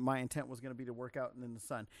because my intent was going to be to work out in the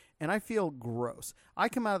sun, and I feel gross. I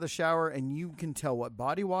come out of the shower and you can tell what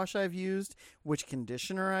body wash I've used, which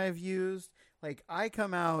conditioner I've used. Like, I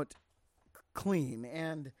come out clean.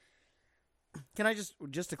 And can I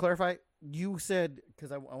just to clarify, you said,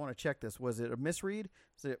 because I want to check this, was it a misread?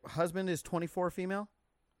 Is it husband is 24 female?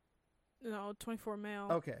 No, 24 male.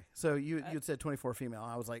 Okay, so you had said 24 female.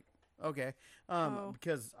 I was like, okay,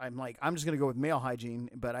 because I'm just gonna go with male hygiene,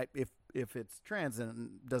 but if it's trans, then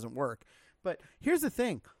it doesn't work. But here's the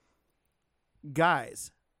thing,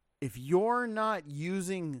 guys, if you're not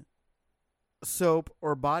using soap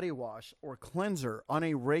or body wash or cleanser on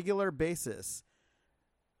a regular basis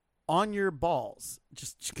on your balls,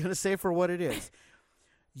 just gonna say for what it is,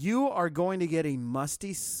 you are going to get a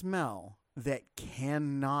musty smell that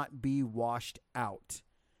cannot be washed out.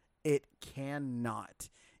 It cannot.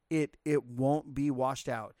 It won't be washed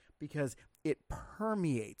out because it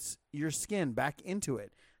permeates your skin back into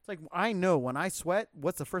it. It's like, I know when I sweat,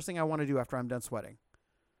 what's the first thing I want to do after I'm done sweating?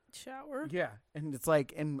 Shower. Yeah. And it's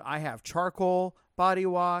like, and I have charcoal body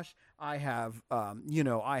wash. I have,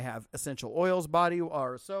 I have essential oils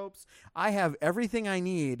or soaps. I have everything I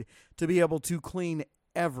need to be able to clean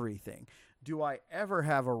everything. Do I ever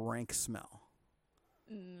have a rank smell?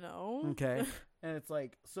 No. Okay. And it's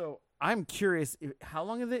like, so I'm curious, how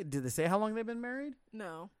long did they say how long they've been married?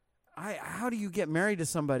 No. How do you get married to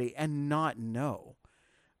somebody and not know?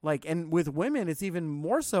 Like, and with women, it's even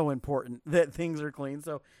more so important that things are clean.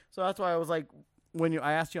 So that's why I was like,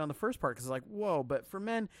 I asked you on the first part, because it's like, whoa, but for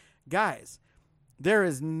men, guys, there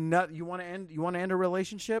is not, you want to end a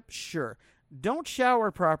relationship? Sure. Don't shower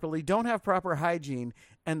properly. Don't have proper hygiene.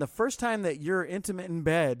 And the first time that you're intimate in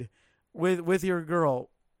bed with your girl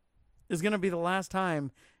is going to be the last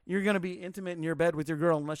time you're going to be intimate in your bed with your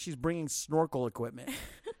girl, unless she's bringing snorkel equipment.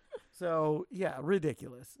 So, yeah,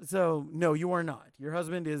 ridiculous. So, no, you are not. Your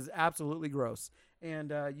husband is absolutely gross,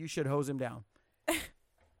 and you should hose him down.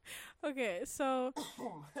 Okay, so...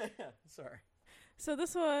 Sorry. So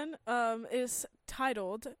this one is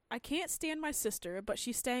titled, I Can't Stand My Sister, but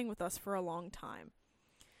She's Staying With Us for a Long Time.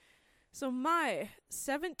 So my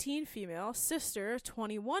 17 female sister,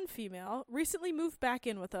 21 female, recently moved back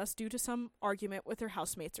in with us due to some argument with her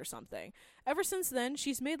housemates or something. Ever since then,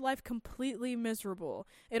 she's made life completely miserable.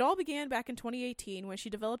 It all began back in 2018 when she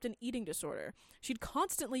developed an eating disorder. She'd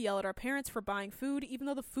constantly yell at our parents for buying food, even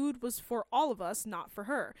though the food was for all of us, not for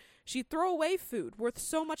her. She'd throw away food worth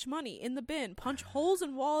so much money in the bin, punch holes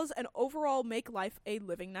in walls, and overall make life a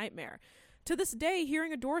living nightmare. To this day,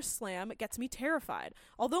 hearing a door slam gets me terrified.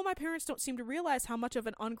 Although my parents don't seem to realize how much of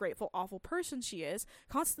an ungrateful, awful person she is,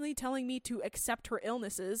 constantly telling me to accept her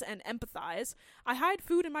illnesses and empathize, I hide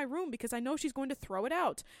food in my room because I know she's going to throw it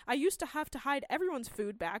out. I used to have to hide everyone's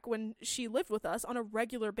food back when she lived with us on a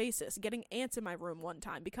regular basis, getting ants in my room one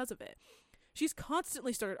time because of it. She's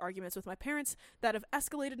constantly started arguments with my parents that have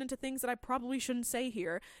escalated into things that I probably shouldn't say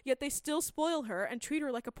here, yet they still spoil her and treat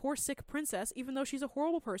her like a poor sick princess even though she's a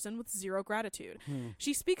horrible person with zero gratitude.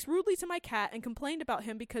 She speaks rudely to my cat and complained about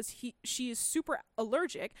him because she is super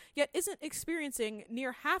allergic, yet isn't experiencing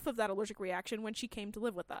near half of that allergic reaction when she came to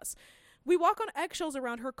live with us. We walk on eggshells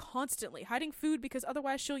around her constantly, hiding food because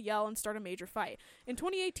otherwise she'll yell and start a major fight. In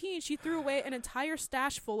 2018, she threw away an entire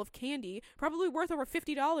stash full of candy, probably worth over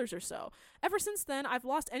 $50 or so. Ever since then, I've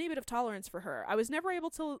lost any bit of tolerance for her. I was never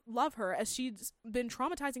able to love her as she's been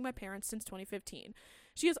traumatizing my parents since 2015.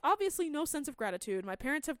 She has obviously no sense of gratitude. My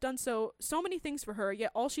parents have done so many things for her,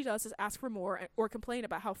 yet all she does is ask for more or complain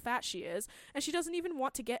about how fat she is, and she doesn't even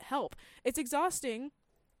want to get help. It's exhausting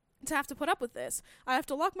to have to put up with this. I have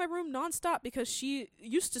to lock my room nonstop because she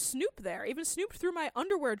used to snoop there, even snooped through my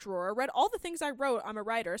underwear drawer, read all the things I wrote. I'm a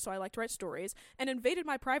writer, so I like to write stories, and invaded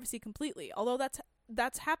my privacy completely. Although that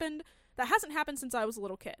hasn't happened since I was a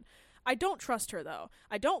little kid. I don't trust her, though.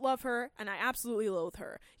 I don't love her, and I absolutely loathe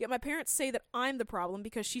her. Yet my parents say that I'm the problem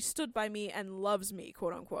because she stood by me and loves me,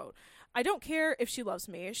 quote unquote. I don't care if she loves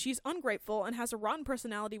me. She's ungrateful and has a rotten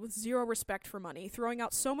personality with zero respect for money, throwing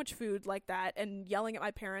out so much food like that and yelling at my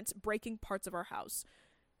parents, breaking parts of our house.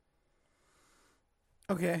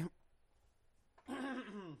 Okay.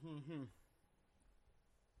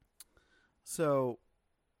 So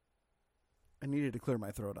I needed to clear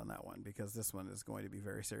my throat on that one because this one is going to be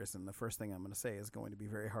very serious, and the first thing I'm going to say is going to be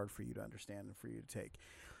very hard for you to understand and for you to take.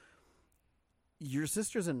 Your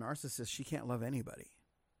sister's a narcissist. She can't love anybody.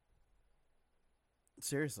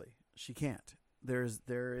 Seriously, she can't. There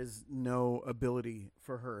is no ability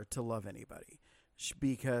for her to love anybody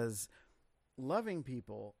because loving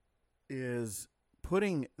people is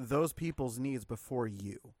putting those people's needs before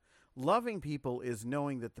you. Loving people is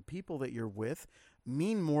knowing that the people that you're with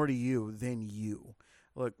mean more to you than you.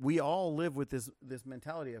 Look, we all live with this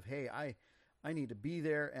mentality of, hey, I need to be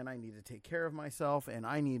there and I need to take care of myself and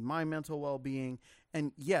I need my mental well-being.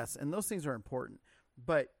 And yes, and those things are important.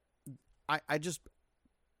 But I just,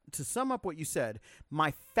 to sum up what you said,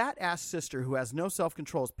 my fat ass sister who has no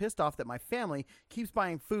self-control is pissed off that my family keeps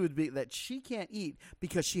buying food that she can't eat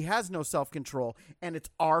because she has no self-control, and it's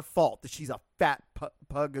our fault that she's a fat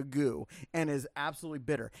pug of goo and is absolutely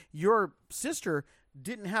bitter. Your sister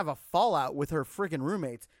didn't have a fallout with her friggin'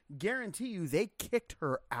 roommates. Guarantee you they kicked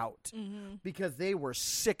her out because they were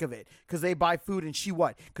sick of it because they buy food and she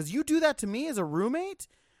what? Because you do that to me as a roommate?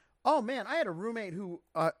 Oh, man, I had a roommate who...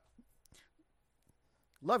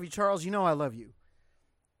 love you, Charles. You know I love you.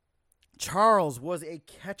 Charles was a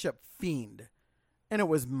ketchup fiend. And it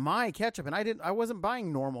was my ketchup. And I wasn't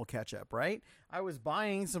buying normal ketchup, right? I was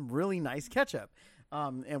buying some really nice ketchup.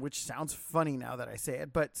 And which sounds funny now that I say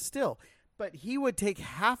it, but still. But he would take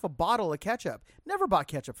half a bottle of ketchup. Never bought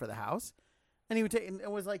ketchup for the house. And he would take, and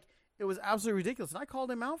it was absolutely ridiculous. And I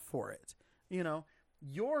called him out for it. You know,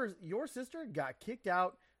 your sister got kicked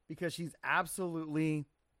out because she's absolutely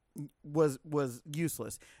was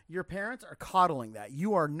useless. Your parents are coddling that.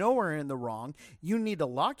 You are nowhere in the wrong. You need to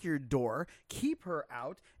lock your door, keep her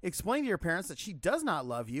out, explain to your parents that she does not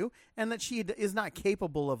love you and that she is not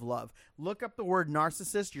capable of love. Look up the word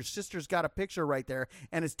narcissist. Your sister's got a picture right there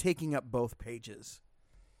and is taking up both pages.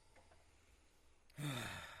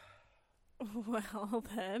 Well,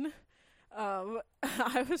 then,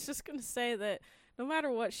 I was just going to say that no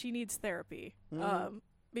matter what, she needs therapy.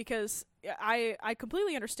 Because I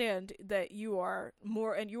completely understand that you are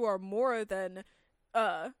more than you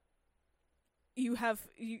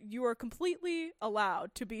are completely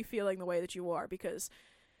allowed to be feeling the way that you are, because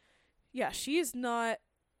she is not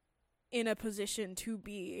in a position to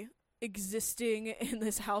be existing in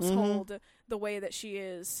this household the way that she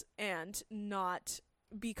is and not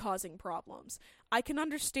be causing problems. I can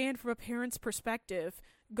understand from a parent's perspective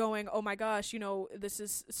going, oh my gosh, this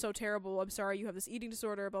is so terrible. I'm sorry you have this eating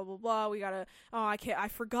disorder, blah, blah, blah. We gotta, I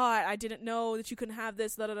forgot. I didn't know that you couldn't have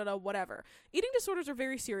this, da, da, da, da, whatever. Eating disorders are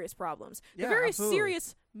very serious problems. They're very absolutely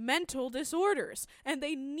serious mental disorders, and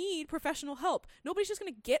they need professional help. Nobody's just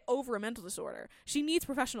going to get over a mental disorder. She needs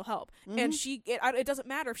professional help. And it doesn't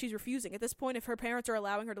matter if she's refusing. At this point, if her parents are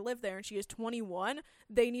allowing her to live there and she is 21,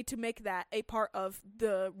 they need to make that a part of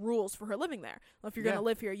the rules for her living there. Well, if you're going to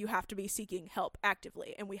live here, you have to be seeking help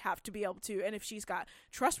actively, and we have to be able to, and if she's got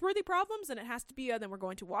trustworthy problems, then it has to be then we're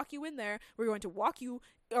going to walk you in there. We're going to walk you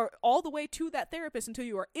all the way to that therapist until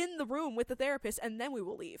you are in the room with the therapist, and then we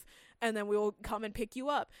will leave. And then we will come and pick you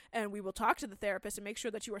up, and we will talk to the therapist and make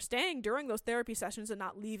sure that you are staying during those therapy sessions and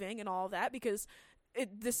not leaving and all of that, because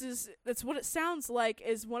that's what it sounds like,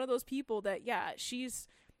 is one of those people that, she's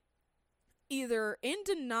either in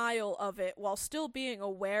denial of it while still being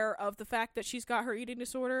aware of the fact that she's got her eating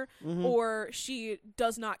disorder, or she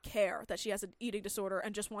does not care that she has an eating disorder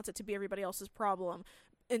and just wants it to be everybody else's problem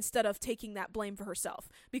instead of taking that blame for herself.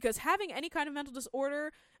 Because having any kind of mental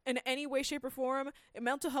disorder in any way, shape, or form,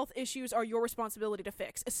 mental health issues are your responsibility to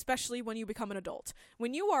fix, especially when you become an adult.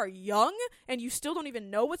 When you are young and you still don't even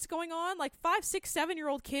know what's going on, like 5, 6,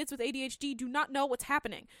 7-year-old kids with ADHD do not know what's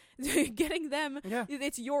happening. Getting them,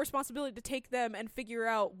 it's your responsibility to take them and figure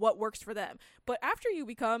out what works for them. But after you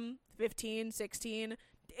become 15, 16,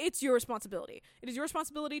 it's your responsibility. It is your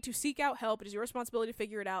responsibility to seek out help. It is your responsibility to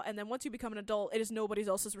figure it out. And then once you become an adult, it is nobody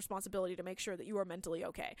else's responsibility to make sure that you are mentally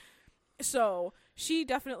okay. So she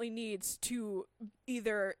definitely needs to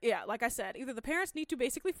either, like I said, either the parents need to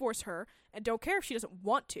basically force her and don't care if she doesn't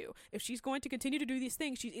want to. If she's going to continue to do these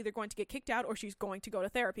things, she's either going to get kicked out or she's going to go to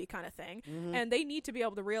therapy kind of thing. And they need to be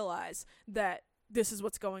able to realize that this is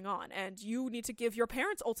what's going on, and you need to give your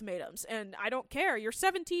parents ultimatums. And I don't care, you're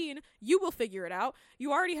 17, you will figure it out.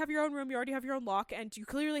 You already have your own room, you already have your own lock, and you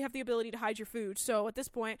clearly have the ability to hide your food. So at this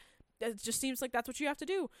point, it just seems like that's what you have to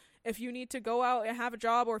do. If you need to go out and have a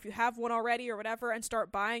job, or if you have one already or whatever, and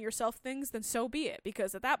start buying yourself things, then so be it.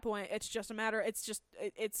 Because at that point, it's just a matter,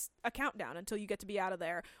 it's a countdown until you get to be out of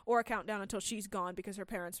there, or a countdown until she's gone because her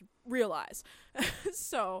parents realize.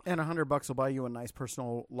 So. And $100 will buy you a nice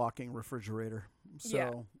personal locking refrigerator.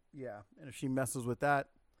 So, yeah. And if she messes with that,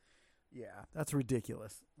 yeah, that's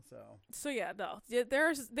ridiculous. So yeah, no. There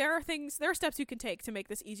are steps you can take to make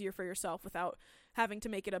this easier for yourself without having to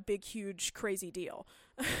make it a big, huge, crazy deal.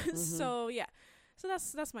 So yeah. So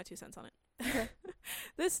that's my 2 cents on it.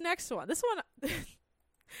 This next one. This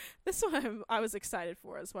one I was excited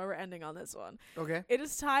for. That's why we're ending on this one. Okay. It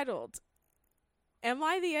is titled, "Am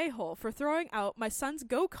I the a-hole for throwing out my son's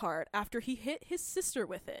go-kart after he hit his sister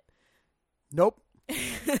with it?" Nope.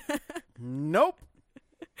 Nope.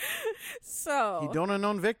 So Hedona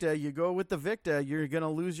non Victa. You go with the Victa, you're gonna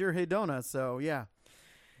lose your Hedona. So yeah,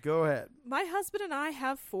 go ahead. My husband and I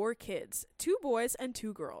have 4 kids, 2 boys and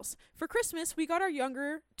 2 girls. For Christmas, we got our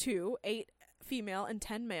younger 2, 8 female and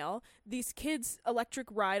 10 male, these kids electric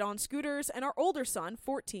ride on scooters, and our older son,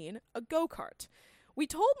 14, a go-kart. We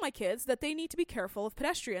told my kids that they need to be careful of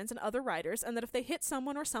pedestrians and other riders, and that if they hit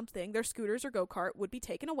someone or something, their scooters or go-kart would be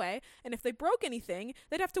taken away, and if they broke anything,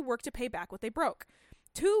 they'd have to work to pay back what they broke.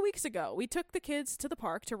 2 weeks ago, we took the kids to the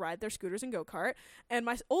park to ride their scooters and go-kart, and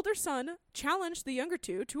my older son challenged the younger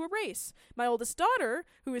 2 to a race. My oldest daughter,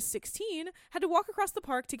 who is 16, had to walk across the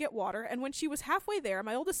park to get water, and when she was halfway there,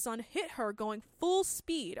 my oldest son hit her going full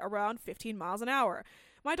speed, around 15 miles an hour.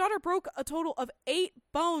 My daughter broke a total of 8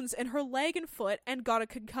 bones in her leg and foot and got a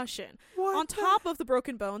concussion. What On top of the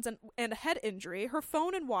broken bones and a head injury, her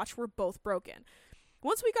phone and watch were both broken.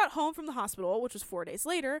 Once we got home from the hospital, which was 4 days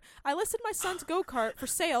later, I listed my son's go-kart for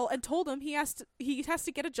sale and told him he has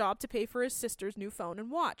to get a job to pay for his sister's new phone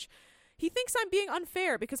and watch. He thinks I'm being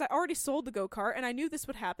unfair because I already sold the go-kart and I knew this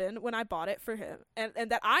would happen when I bought it for him, and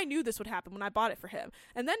that I knew this would happen when I bought it for him,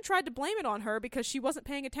 and then tried to blame it on her because she wasn't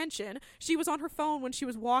paying attention. She was on her phone when she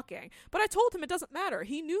was walking. But I told him it doesn't matter.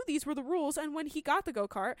 He knew these were the rules, and when he got the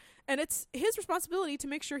go-kart, and it's his responsibility to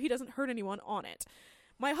make sure he doesn't hurt anyone on it.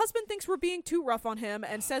 My husband thinks we're being too rough on him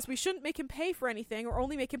and says we shouldn't make him pay for anything or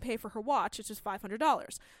only make him pay for her watch, which is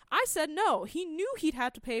 $500. I said no, he knew he'd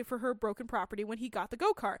have to pay for her broken property when he got the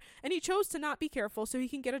go-kart, and he chose to not be careful so he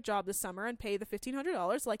can get a job this summer and pay the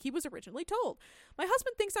 $1,500 like he was originally told. My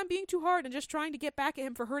husband thinks I'm being too hard and just trying to get back at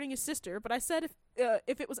him for hurting his sister, but I said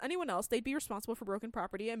if it was anyone else, they'd be responsible for broken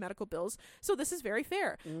property and medical bills, so this is very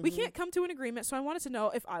fair. We can't come to an agreement, so I wanted to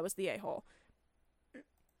know if I was the a-hole.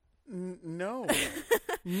 No.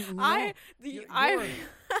 No. You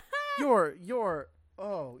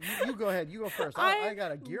go ahead. You go first. I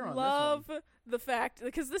got a gear on this one. I love the fact,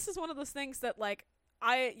 because this is one of those things that, like,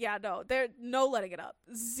 there's no letting it up.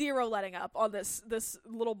 0 letting up on this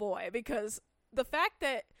little boy, because the fact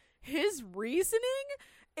that his reasoning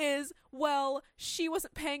is, well, she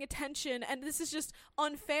wasn't paying attention and this is just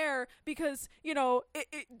unfair because, you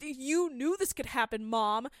you knew this could happen,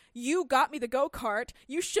 Mom. You got me the go-kart.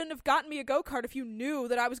 You shouldn't have gotten me a go-kart if you knew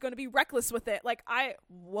that I was going to be reckless with it. Like,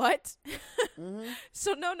 what?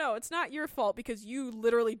 So no, it's not your fault because you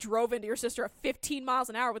literally drove into your sister at 15 miles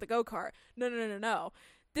an hour with a go-kart. No.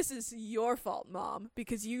 This is your fault, Mom,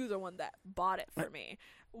 because you're the one that bought it for me.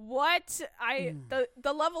 What?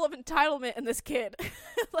 The level of entitlement in this kid.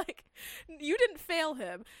 Like, you didn't fail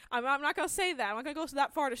him. I'm not going to say that. I'm not going to go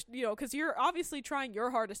that far to, because you're obviously trying your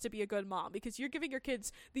hardest to be a good mom because you're giving your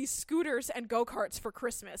kids these scooters and go-karts for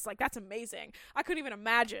Christmas. Like, that's amazing. I couldn't even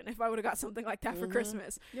imagine if I would have got something like that for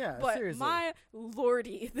Christmas. Yeah, but seriously. My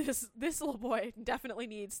lordy, this little boy definitely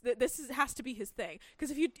needs, has to be his thing.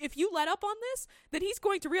 Because if you let up on this, then he's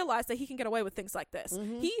going to realize that he can get away with things like this.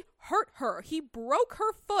 He hurt her. He broke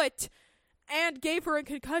her foot and gave her a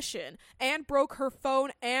concussion and broke her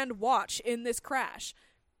phone and watch in this crash.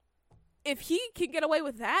 if he can get away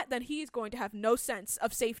with that, then he's going to have no sense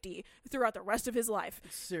of safety throughout the rest of his life.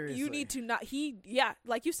 Seriously. You need to not,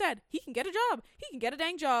 like you said, he can get a job. He can get a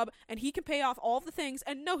dang job, and he can pay off all of the things,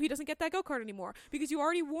 and no, he doesn't get that go-kart anymore because you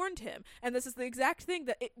already warned him. And this is the exact thing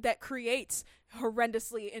that creates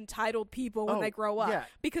horrendously entitled people when they grow up. Yeah.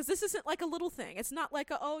 Because this isn't like a little thing. It's not like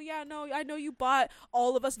I know you bought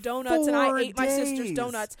all of us donuts and I ate my sister's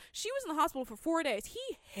donuts. She was in the hospital for 4 days. He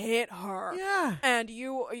hit her. Yeah. And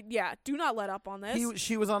do not let up on this.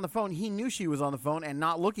 She was on the phone. He knew she was on the phone and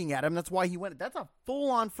not looking at him. That's why he went. That's a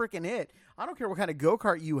full-on freaking hit. I don't care what kind of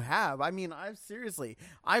go-kart you have. I mean, I've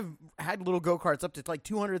had little go-karts up to like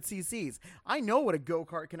 200 cc's. I know what a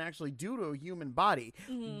go-kart can actually do to a human body.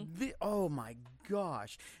 Mm-hmm. Oh my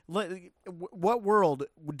gosh. What world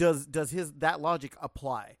does that logic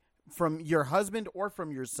apply? From your husband or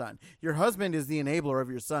from your son? Your husband is the enabler of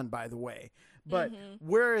your son, by the way. But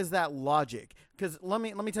where is that logic? Because let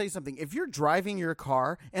me tell you something. If you're driving your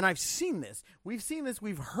car, and I've seen this,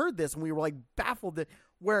 we've heard this, and we were like baffled that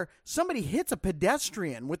where somebody hits a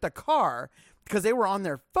pedestrian with the car because they were on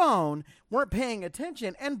their phone, weren't paying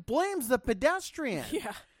attention, and blames the pedestrian.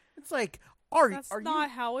 Yeah, it's like, that's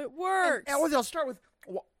not how it works. And they'll start with,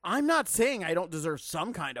 well, I'm not saying I don't deserve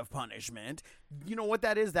some kind of punishment. You know what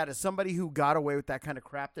that is? That is somebody who got away with that kind of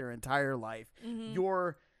crap their entire life. Mm-hmm.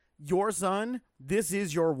 Your son, this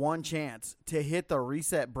is your one chance to hit the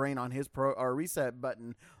reset brain on his reset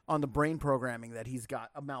button on the brain programming that he's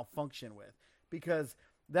got a malfunction with, because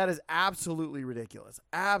that is absolutely ridiculous.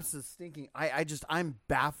 Absolutely stinking. I'm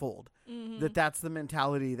baffled that that's the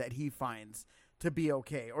mentality that he finds to be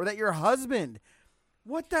okay, or that your husband.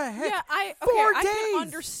 What the heck? Yeah, I can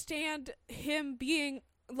understand him being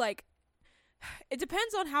like. It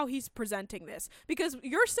depends on how he's presenting this, because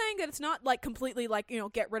you're saying that it's not like completely like,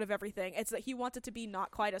 get rid of everything. It's that he wants it to be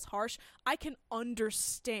not quite as harsh. I can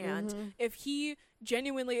understand if he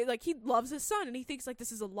genuinely, like, he loves his son and he thinks like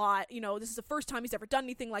this is a lot, this is the first time he's ever done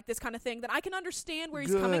anything like this kind of thing, then I can understand where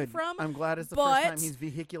he's coming from. I'm glad it's the first time he's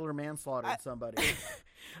vehicular manslaughtered somebody.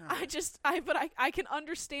 I can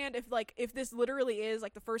understand if this literally is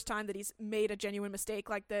like the first time that he's made a genuine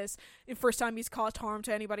mistake like this, the first time he's caused harm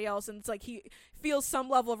to anybody else, and it's like he feels some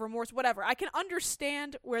level of remorse, whatever. I can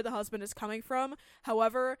understand where the husband is coming from.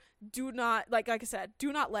 However, do not, like I said,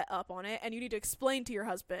 do not let up on it, and you need to explain to your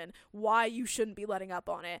husband why you shouldn't be letting up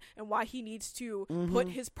on it, and why he needs to put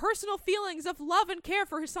his personal feelings of love and care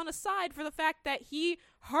for his son aside for the fact that he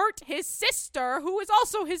hurt his sister, who is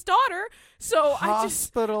also his daughter. So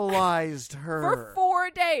hospitalized her for 4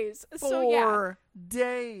 days. 4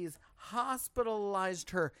 days, hospitalized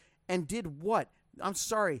her, and did what? I'm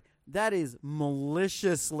sorry, that is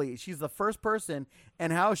maliciously. She's the first person,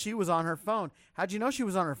 and how she was on her phone. How'd you know she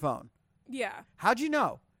was on her phone? Yeah. How'd you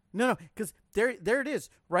know? No, because there it is,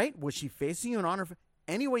 right? Was she facing you and on her phone?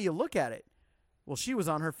 Any way you look at it, well, she was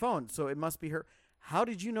on her phone, so it must be her. How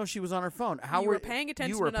did you know she was on her phone? You were paying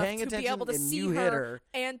attention enough to be able to see her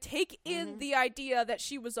and take in the idea that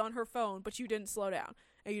she was on her phone, but you didn't slow down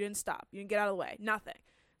and you didn't stop. You didn't get out of the way. Nothing.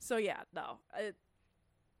 So yeah, no.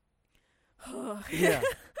 Yeah.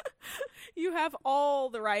 You have all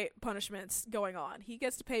the right punishments going on. He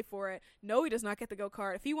gets to pay for it. No, he does not get the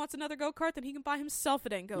go-kart. If he wants another go-kart, then he can buy himself a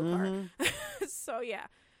dang go-kart. So yeah,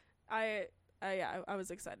 I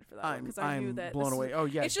was excited for that one because I knew that blown away. Oh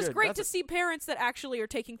yeah, it's just great to see parents that actually are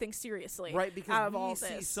taking things seriously, right? Because we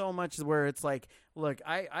see so much where it's like, look,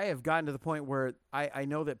 I have gotten to the point where I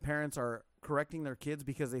know that parents are correcting their kids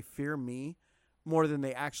because they fear me more than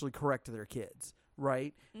they actually correct their kids.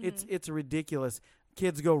 Right? It's ridiculous.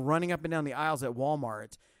 Kids go running up and down the aisles at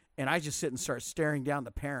Walmart, and I just sit and start staring down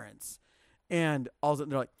the parents, and all of a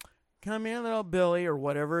sudden they're like, "Come here, little Billy," or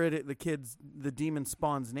whatever the demon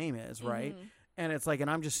spawn's name is, right? And it's like, and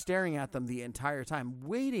I'm just staring at them the entire time,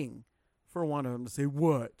 waiting for one of them to say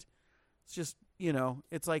what. It's just,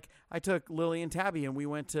 it's like I took Lily and Tabby, and we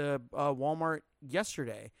went to Walmart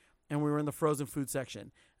yesterday, and we were in the frozen food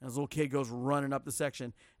section. And this little kid goes running up the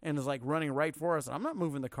section and is like running right for us. I'm not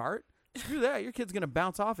moving the cart. Screw that. Your kid's going to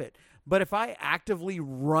bounce off it. But if I actively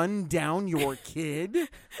run down your kid,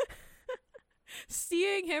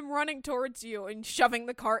 seeing him running towards you and shoving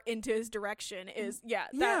the cart into his direction is,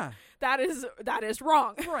 that is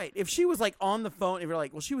wrong. Right. If she was like on the phone, if you're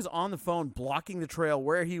like, well, she was on the phone blocking the trail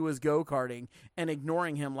where he was go-karting and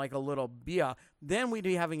ignoring him like a little bia, then we'd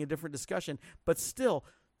be having a different discussion. But still,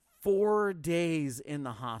 4 days in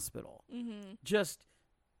the hospital. Just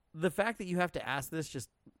the fact that you have to ask this,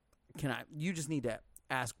 you just need to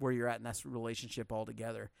ask where you're at in that relationship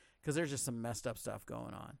altogether, because there's just some messed up stuff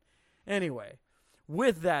going on. Anyway,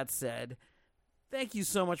 with that said, Thank you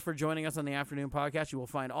so much for joining us on the Afternoon Podcast. You will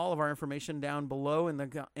find all of our information down below in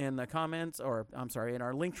the comments, or I'm sorry, in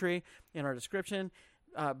our link tree, in our description.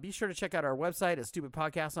 Be sure to check out our website at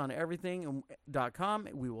stupidpodcastoneverything.com.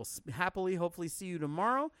 We will hopefully see you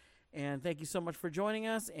tomorrow. And thank you so much for joining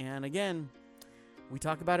us. And again, we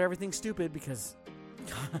talk about everything stupid because,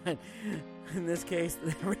 God, in this case,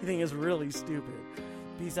 everything is really stupid.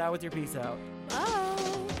 Peace out with your peace out.